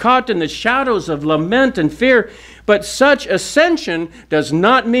demons are caught in the shadows of lament and fear. But such ascension does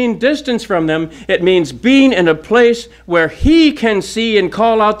not mean distance from them. It means being in a place where he can see and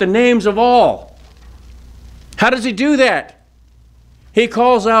call out the names of all. How does he do that? He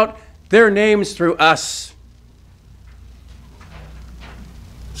calls out their names through us.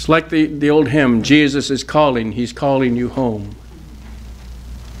 It's like the old hymn, Jesus is calling, he's calling you home.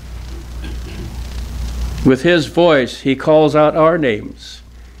 With his voice, he calls out our names.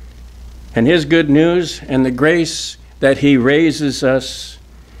 And his good news and the grace that he raises us,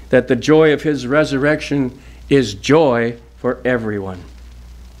 that the joy of his resurrection is joy for everyone.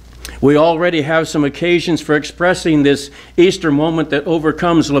 We already have some occasions for expressing this Easter moment that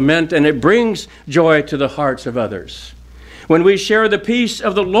overcomes lament, and it brings joy to the hearts of others. When we share the peace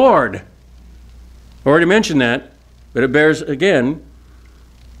of the Lord, I already mentioned that, but it bears again,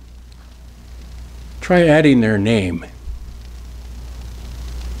 try adding their name.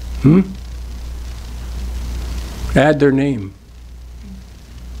 Add their name.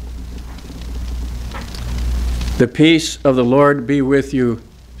 The peace of the Lord be with you,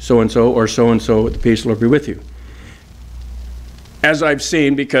 so-and-so, or so-and-so, the peace of the Lord be with you. As I've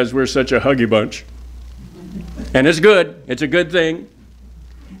seen, because we're such a huggy bunch. And it's good. It's a good thing.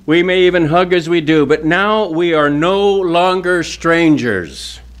 We may even hug as we do, but now we are no longer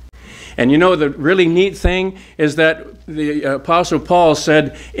strangers. And you know, the really neat thing is that the Apostle Paul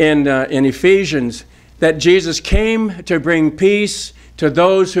said in Ephesians that Jesus came to bring peace to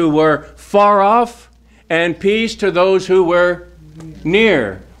those who were far off and peace to those who were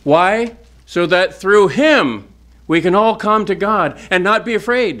near. Why? So that through him we can all come to God and not be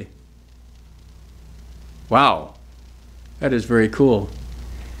afraid. Wow, that is very cool.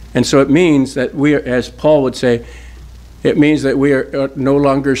 And so it means that we are, as Paul would say, it means that we are no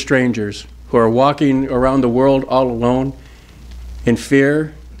longer strangers who are walking around the world all alone in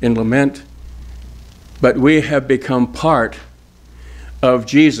fear, in lament, but we have become part of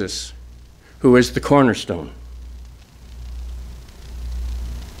Jesus, who is the cornerstone.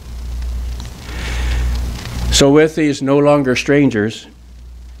 So with these no longer strangers,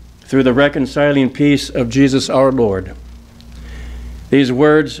 through the reconciling peace of Jesus our Lord, these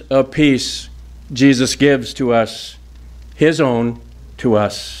words of peace Jesus gives to us, his own to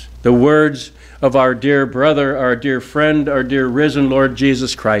us, the words of our dear brother, our dear friend, our dear risen Lord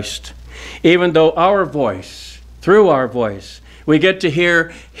Jesus Christ. Even though our voice, through our voice, we get to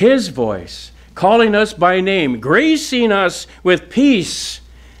hear his voice, calling us by name, gracing us with peace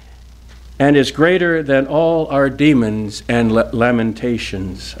and is greater than all our demons and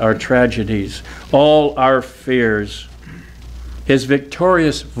lamentations, our tragedies, all our fears. His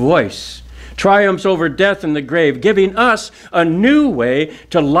victorious voice triumphs over death and the grave, giving us a new way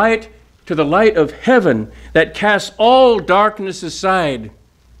to the light of heaven that casts all darkness aside.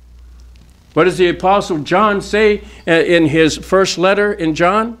 What does the Apostle John say in his first letter in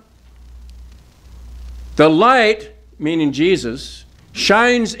John? The light, meaning Jesus,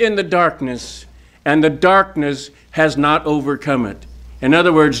 shines in the darkness, and the darkness has not overcome it. In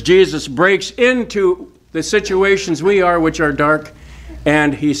other words, Jesus breaks into the situations we are, which are dark,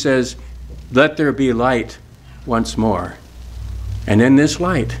 and he says, let there be light once more. And in this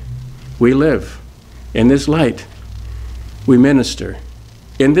light, we live. In this light, we minister.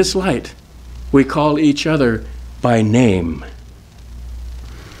 In this light, we call each other by name.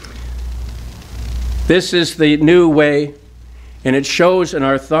 This is the new way, and it shows in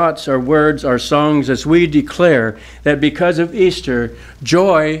our thoughts, our words, our songs, as we declare that because of Easter,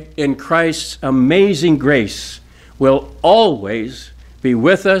 joy in Christ's amazing grace will always be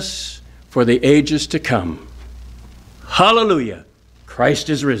with us for the ages to come. Hallelujah! Christ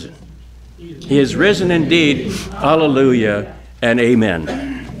is risen. He is risen indeed. Hallelujah and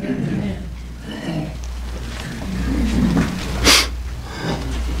amen.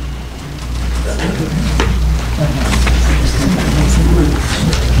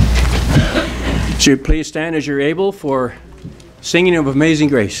 So you please stand as you're able for singing of Amazing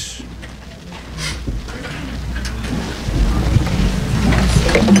Grace.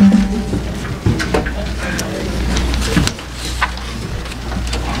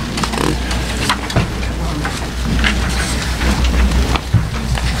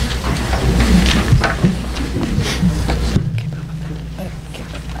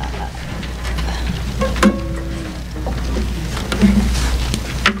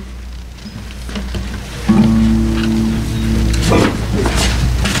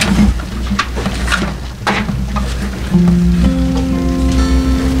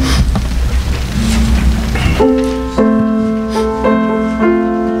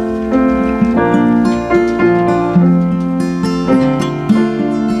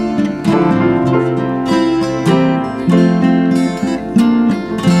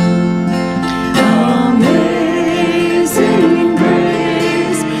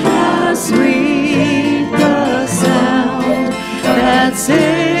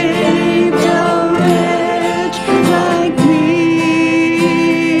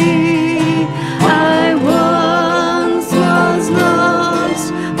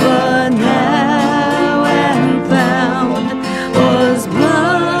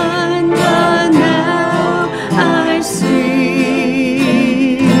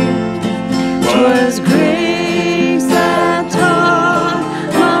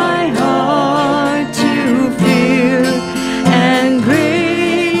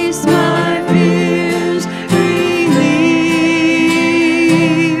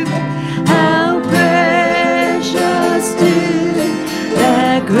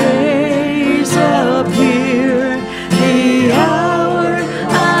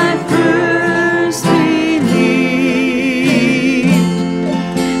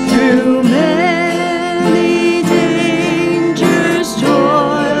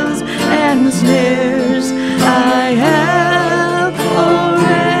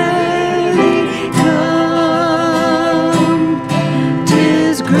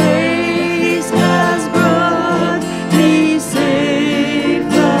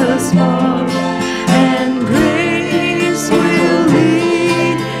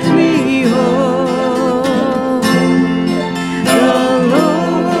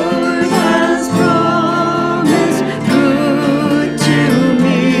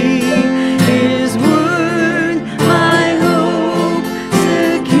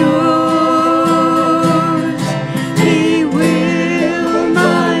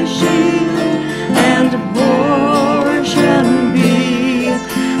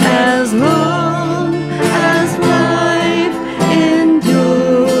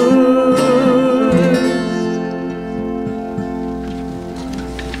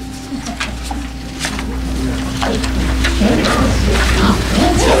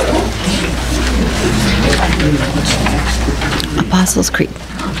 Apostles' Creed.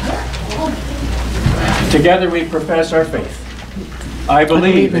 Together we profess our faith. I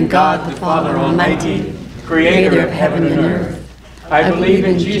believe in God the Father Almighty, creator of heaven and earth. I believe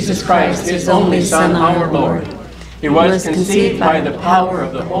in Jesus Christ, his only Son, our Lord. He was conceived by the power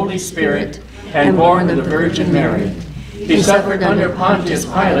of the Holy Spirit and born of the Virgin Mary. He suffered under Pontius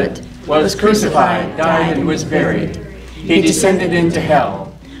Pilate, was crucified, died, and was buried. He descended into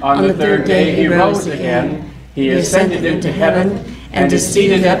hell. On the third day he rose again. He ascended into heaven and is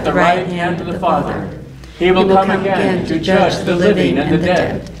seated at the right hand of the Father. He will come again to judge the living and the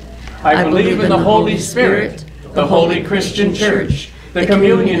dead. I believe in the Holy Spirit, the holy Christian Church, the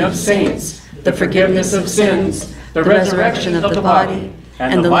communion of saints, the forgiveness of sins, the resurrection of the body,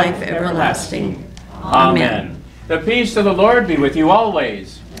 and the life everlasting. Amen. The peace of the Lord be with you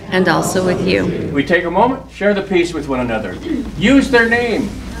always. And also with you. We take a moment, share the peace with one another. Use their name.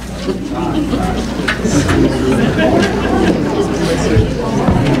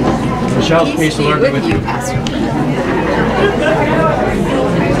 Michelle, the peace of the Lord be with you.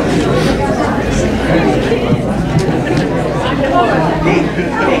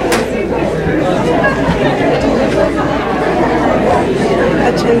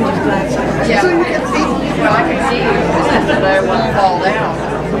 That changes glasses. Yeah. So you can see. Well, I can see you. So that I won't fall down.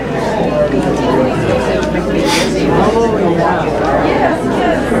 Oh, yeah.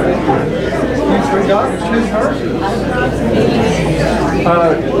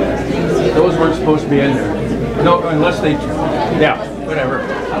 Those weren't supposed to be in there. No, unless they, yeah, whatever.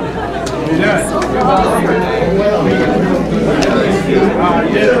 Yeah,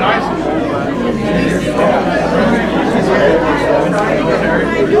 nice.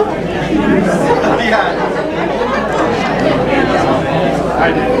 I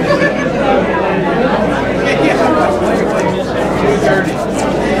did.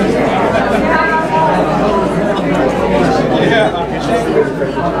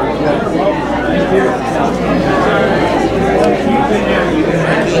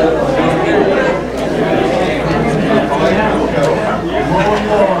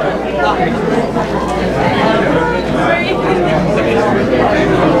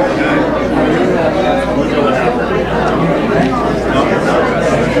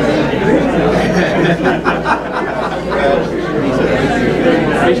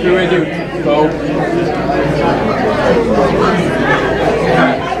 Peace be with you. Go.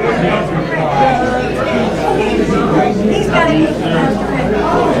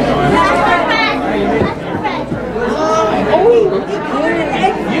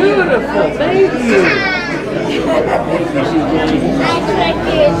 Beautiful, thank you.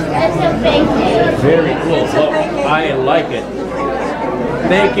 Very cool. Oh, I like it.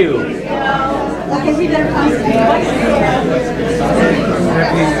 Thank you.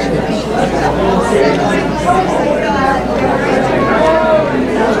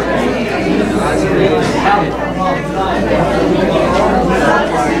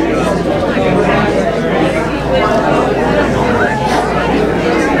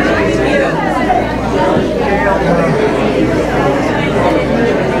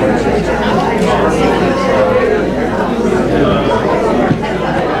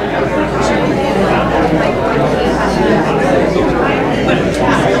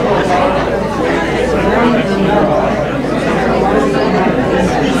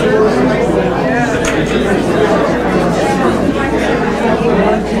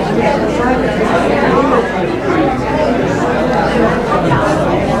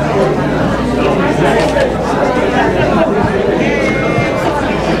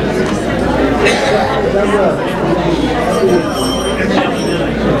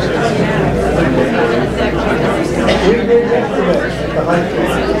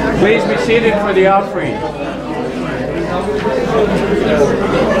 Please be seated for the offering.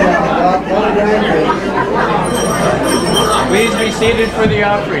 Please be seated for the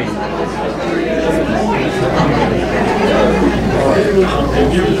offering.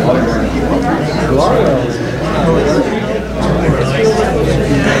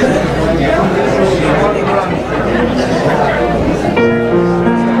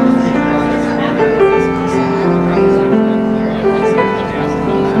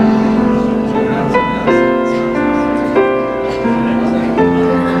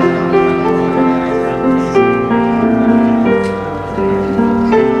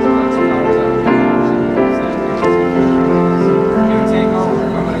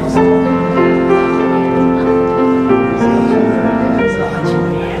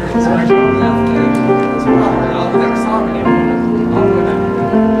 Sorry.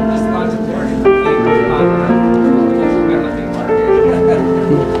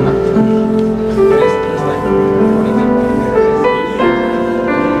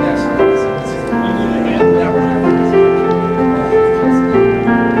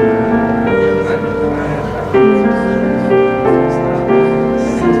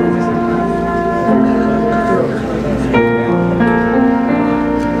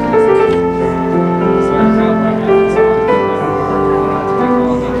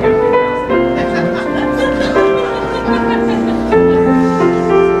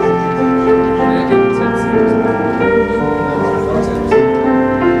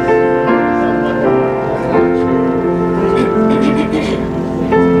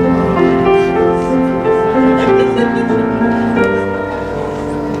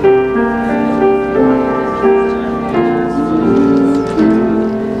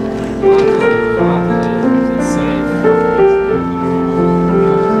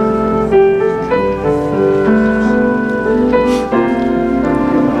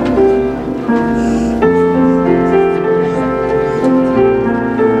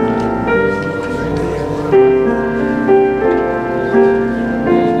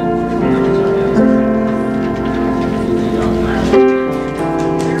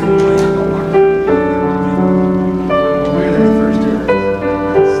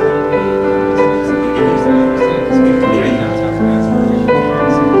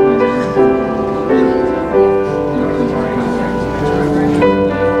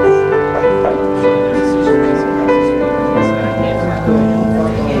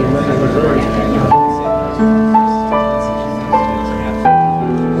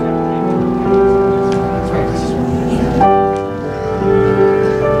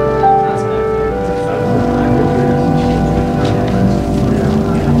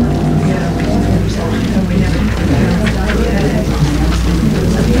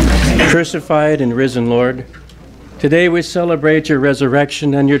 Crucified and risen Lord, today we celebrate your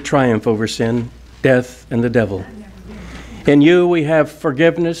resurrection and your triumph over sin, death, and the devil. In you we have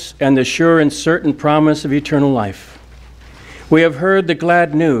forgiveness and the sure and certain promise of eternal life. We have heard the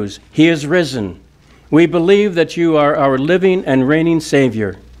glad news, he is risen. We believe that you are our living and reigning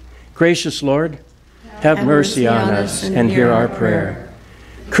Savior. Gracious Lord, have mercy on us and hear our prayer.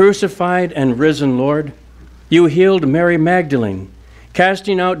 Crucified and risen Lord, you healed Mary Magdalene,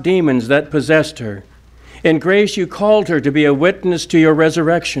 casting out demons that possessed her. In grace you called her to be a witness to your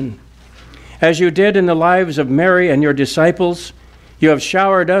resurrection. As you did in the lives of Mary and your disciples, you have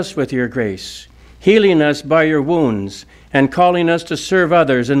showered us with your grace, healing us by your wounds and calling us to serve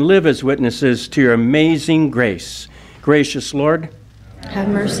others and live as witnesses to your amazing grace. Gracious Lord, have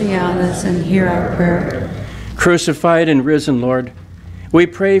mercy on us and hear our prayer. Crucified and risen Lord, we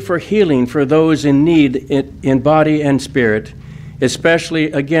pray for healing for those in need in body and spirit,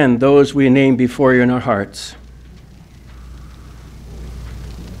 especially, again, those we name before you in our hearts.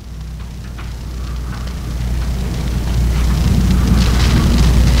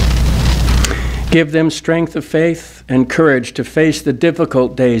 Give them strength of faith and courage to face the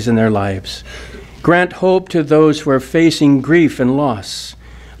difficult days in their lives. Grant hope to those who are facing grief and loss.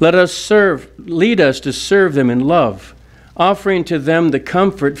 Lead us to serve them in love, offering to them the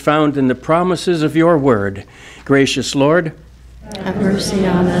comfort found in the promises of your word. Gracious Lord, have mercy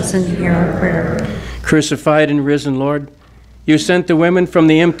on us and hear our prayer. Crucified and risen Lord, you sent the women from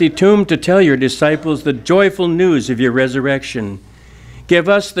the empty tomb to tell your disciples the joyful news of your resurrection. Give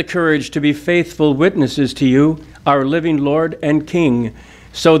us the courage to be faithful witnesses to you, our living Lord and King,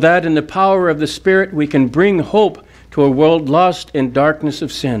 so that in the power of the Spirit we can bring hope to a world lost in darkness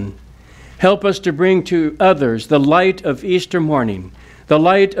of sin. Help us to bring to others the light of Easter morning, the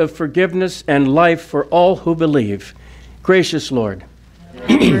light of forgiveness and life for all who believe. Gracious Lord,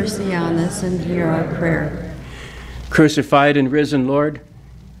 have mercy on us and hear our prayer. Crucified and risen Lord,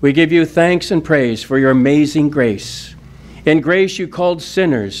 we give you thanks and praise for your amazing grace. In grace you called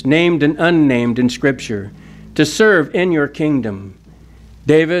sinners, named and unnamed in Scripture, to serve in your kingdom.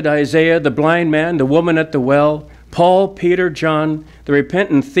 David, Isaiah, the blind man, the woman at the well, Paul, Peter, John, the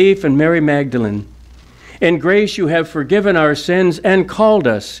repentant thief, and Mary Magdalene. In grace you have forgiven our sins and called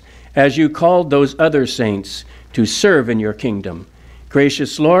us, as you called those other saints, to serve in your kingdom.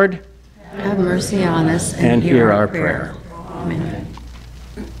 Gracious Lord, have mercy on us and hear our prayer. Amen.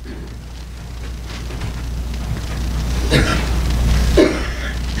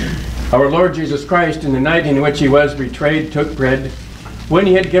 Our Lord Jesus Christ, in the night in which he was betrayed, took bread. When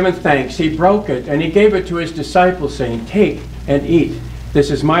he had given thanks, he broke it, and he gave it to his disciples, saying, "Take and eat.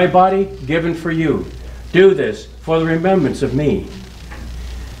 This is my body given for you. Do this for the remembrance of me."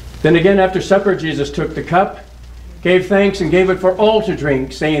 Then again after supper, Jesus took the cup, gave thanks, and gave it for all to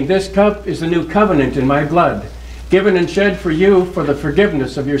drink, saying, "This cup is the new covenant in my blood, given and shed for you for the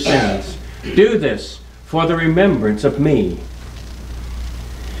forgiveness of your sins. Do this for the remembrance of me."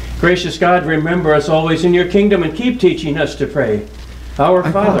 Gracious God, remember us always in your kingdom and keep teaching us to pray. Our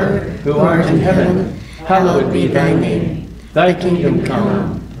Father, who art in heaven, hallowed be thy name. Thy kingdom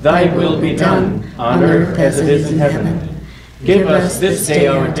come, thy will be done, on earth as it is in heaven. Give us this day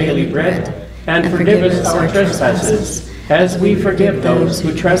our daily bread, and forgive us our trespasses, as we forgive those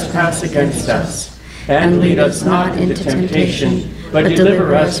who trespass against us. And lead us not into temptation, but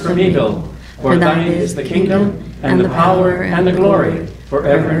deliver us from evil. For thine is the kingdom, and the power, and the glory,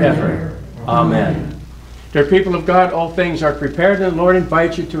 forever and ever. Amen. Dear people of God, all things are prepared, and the Lord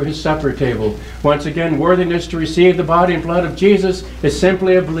invites you to his supper table. Once again, worthiness to receive the body and blood of Jesus is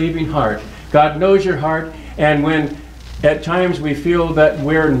simply a believing heart. God knows your heart, and when at times we feel that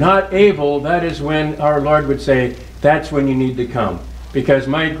we're not able, that is when our Lord would say, that's when you need to come, because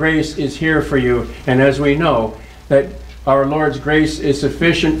my grace is here for you. And as we know, that our Lord's grace is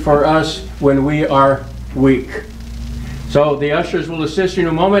sufficient for us when we are weak. So the ushers will assist you in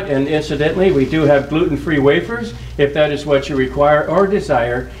a moment, and incidentally, we do have gluten-free wafers, if that is what you require or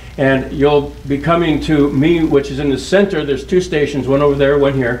desire. And you'll be coming to me, which is in the center. There's two stations, one over there,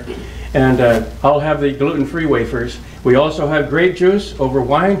 one here. And I'll have the gluten-free wafers. We also have grape juice over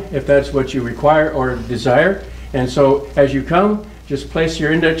wine, if that's what you require or desire. And so as you come, just place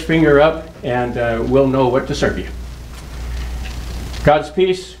your index finger up, and we'll know what to serve you. God's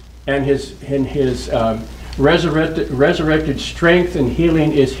peace and his resurrected strength and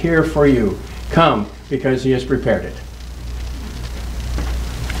healing is here for you. Come, because he has prepared it.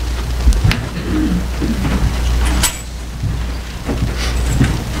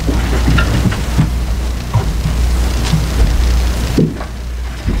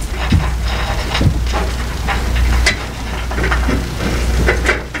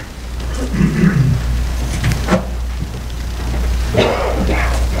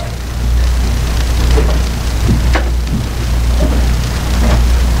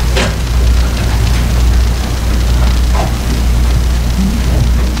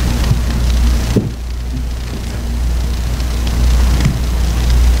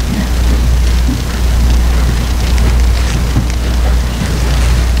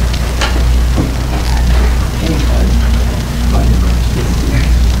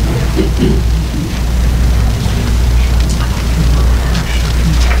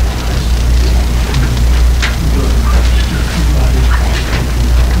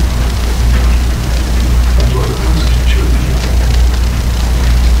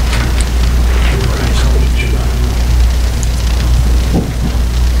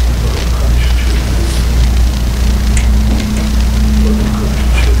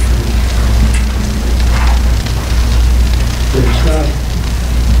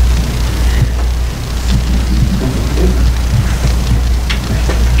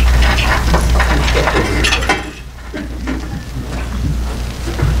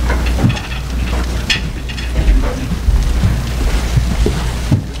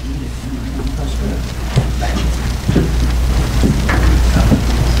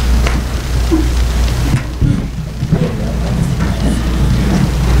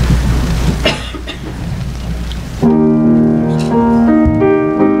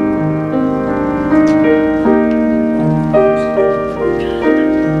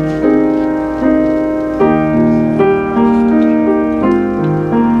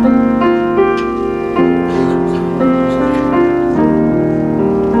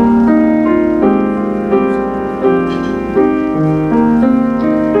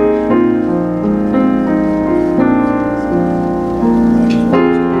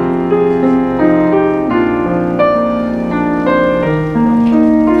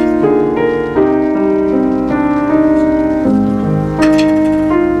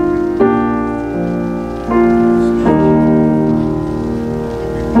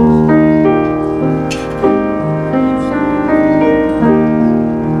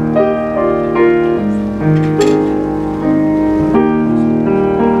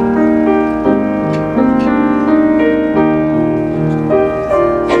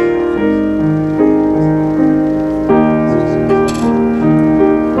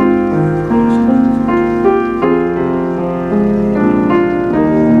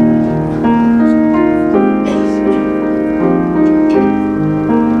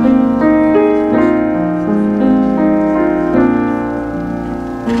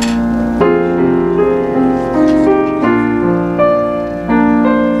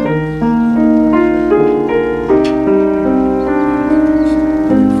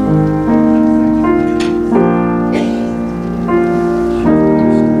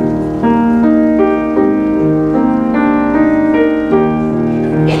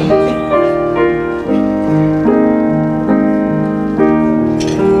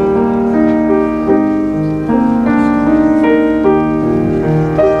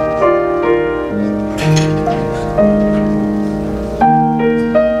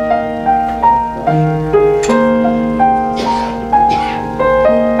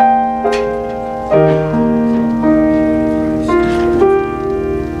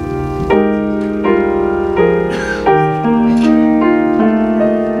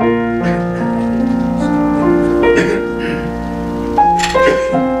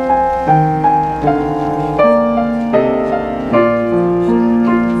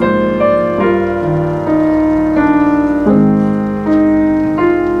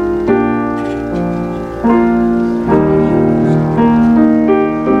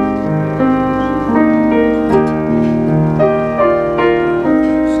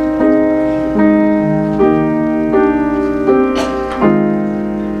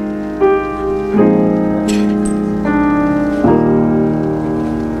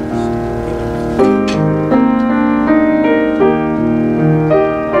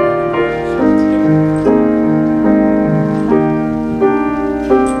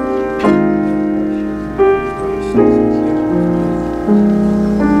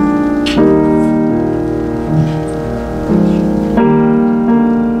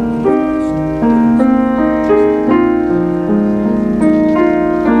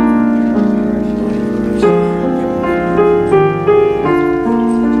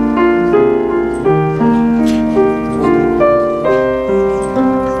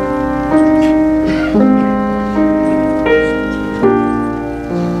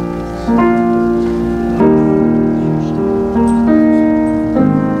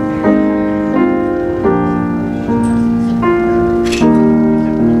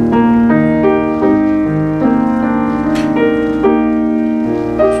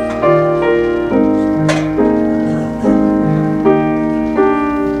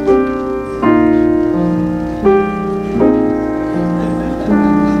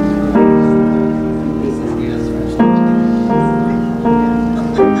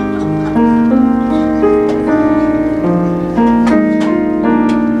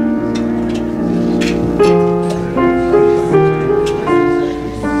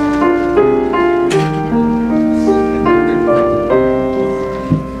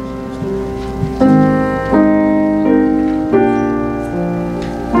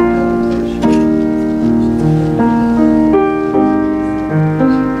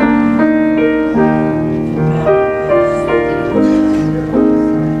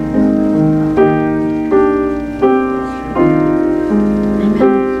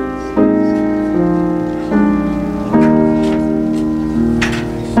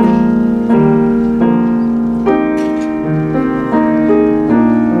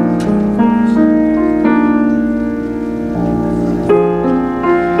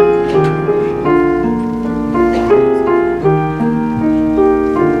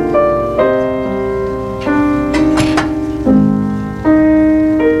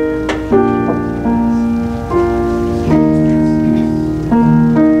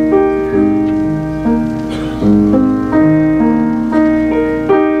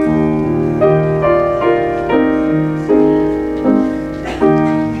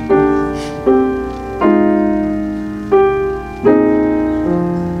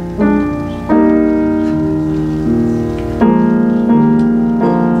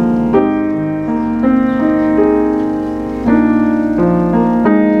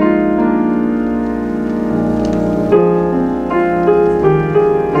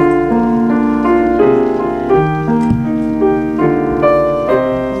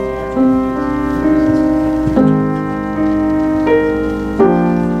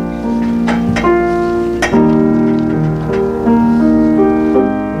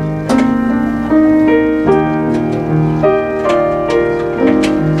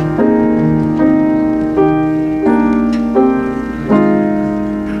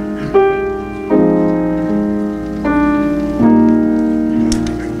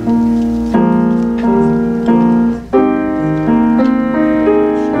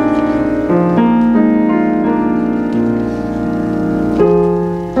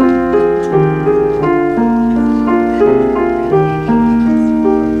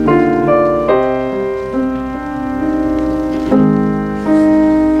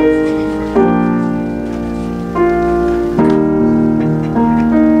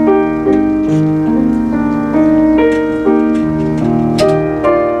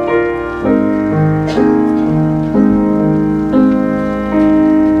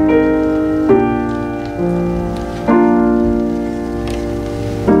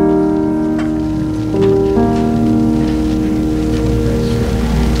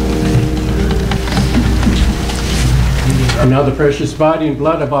 Now the precious body and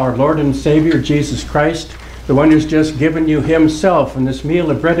blood of our Lord and Savior, Jesus Christ, the one who's just given you himself in this meal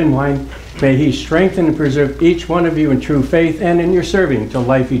of bread and wine, may he strengthen and preserve each one of you in true faith and in your serving till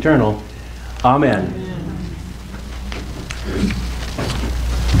life eternal. Amen.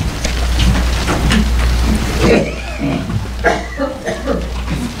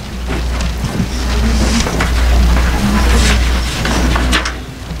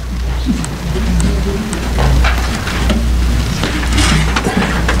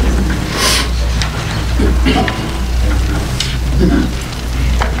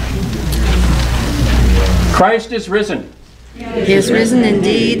 Christ is risen. He is risen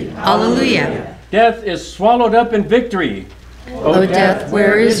indeed. Alleluia. Death is swallowed up in victory. O death,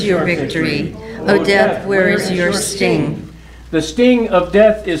 where is your victory? O death, where is your sting? The sting of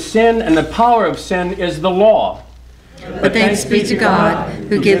death is sin, and the power of sin is the law. But thanks be to God,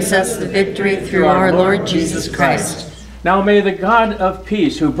 who gives us the victory through our Lord Jesus Christ. Now may the God of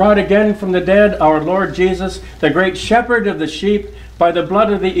peace, who brought again from the dead our Lord Jesus, the great shepherd of the sheep, by the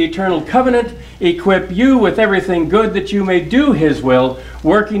blood of the eternal covenant, equip you with everything good that you may do his will,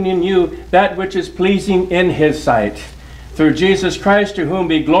 working in you that which is pleasing in his sight. Through Jesus Christ, to whom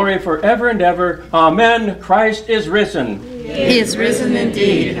be glory forever and ever. Amen. Christ is risen. He is risen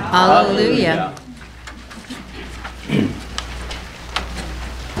indeed. Alleluia.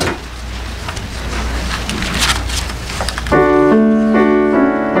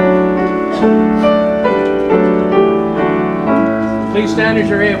 Please stand as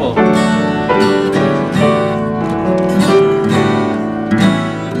you're able.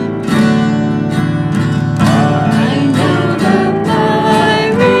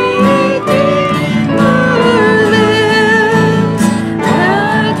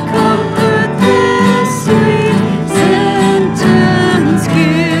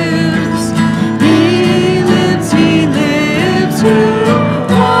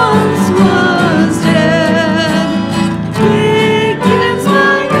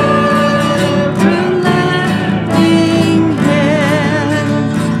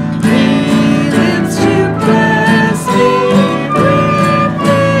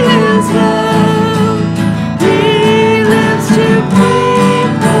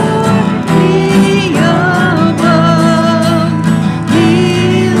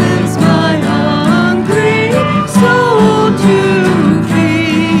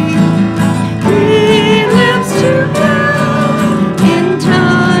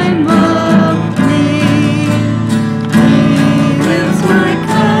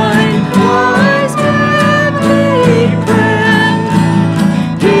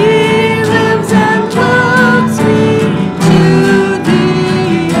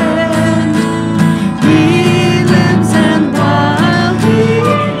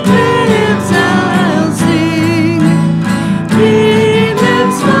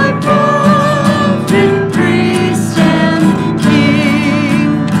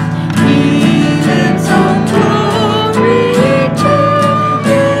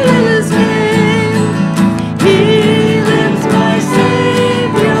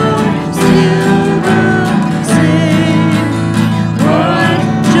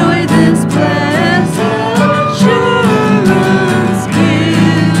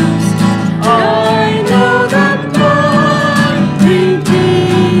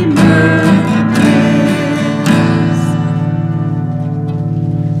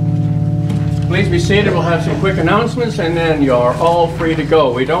 We'll have some quick announcements and then you're all free to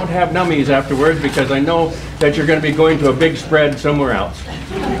go. We don't have nummies afterwards because I know that you're going to be going to a big spread somewhere else.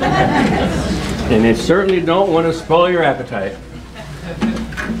 And you certainly don't want to spoil your appetite.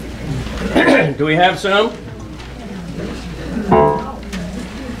 Do we have some?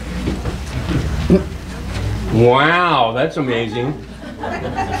 Wow, that's amazing.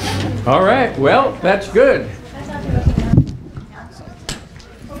 All right, well, that's good.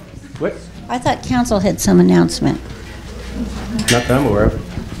 What? I thought council had some announcement. Not that I'm aware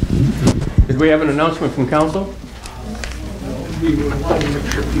of. Did we have an announcement from council? We would want to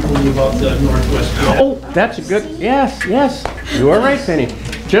make sure people move off the northwest. Oh, that's a good, yes, yes. You are right, Penny.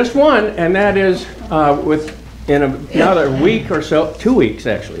 Just one, and that is in another week or so, 2 weeks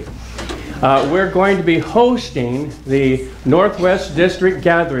actually. We're going to be hosting the Northwest District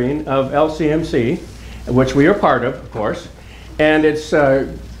Gathering of LCMC, which we are part of course. And it's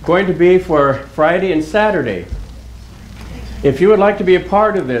going to be for Friday and Saturday. If you would like to be a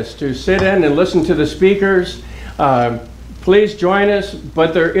part of this, to sit in and listen to the speakers, please join us,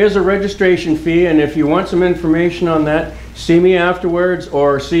 but there is a registration fee, and if you want some information on that, see me afterwards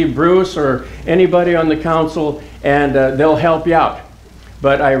or see Bruce or anybody on the council, and they'll help you out.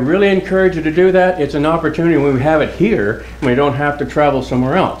 But I really encourage you to do that. It's an opportunity when we have it here, and we don't have to travel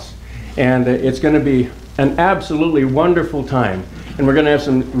somewhere else. And it's going to be an absolutely wonderful time. And we're going to have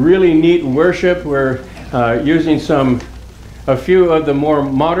some really neat worship. We're using a few of the more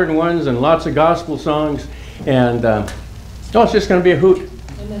modern ones and lots of gospel songs. And it's just going to be a hoot.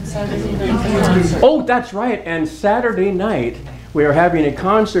 And then Saturday night. Oh, that's right. And Saturday night, we are having a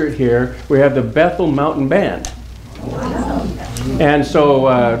concert here. We have the Bethel Mountain Band. And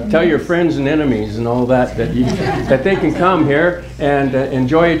so tell your friends and enemies and all that that they can come here and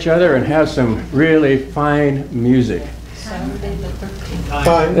enjoy each other and have some really fine music. Saturday the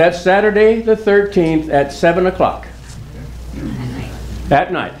 13th. That's Saturday the 13th at 7 o'clock.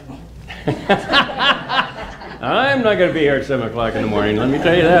 At night. I'm not going to be here at 7 o'clock in the morning. Let me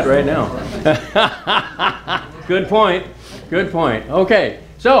tell you that right now. Good point. Good point. Okay.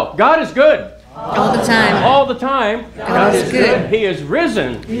 So, God is good. All the time. All the time. God is good. He is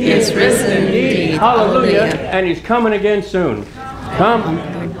risen. He is risen indeed. Hallelujah. Hallelujah. And He's coming again soon.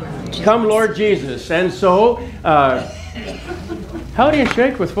 Come, Lord Jesus. And so, howdy and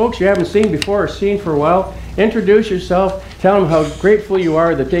shake with folks you haven't seen before or seen for a while. Introduce yourself. Tell them how grateful you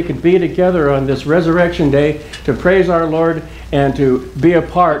are that they could be together on this Resurrection Day to praise our Lord and to be a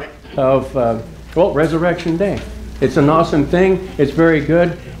part of, Resurrection Day. It's an awesome thing. It's very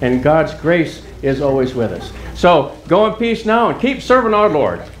good. And God's grace is always with us. So go in peace now and keep serving our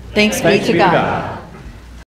Lord. Thanks be to God.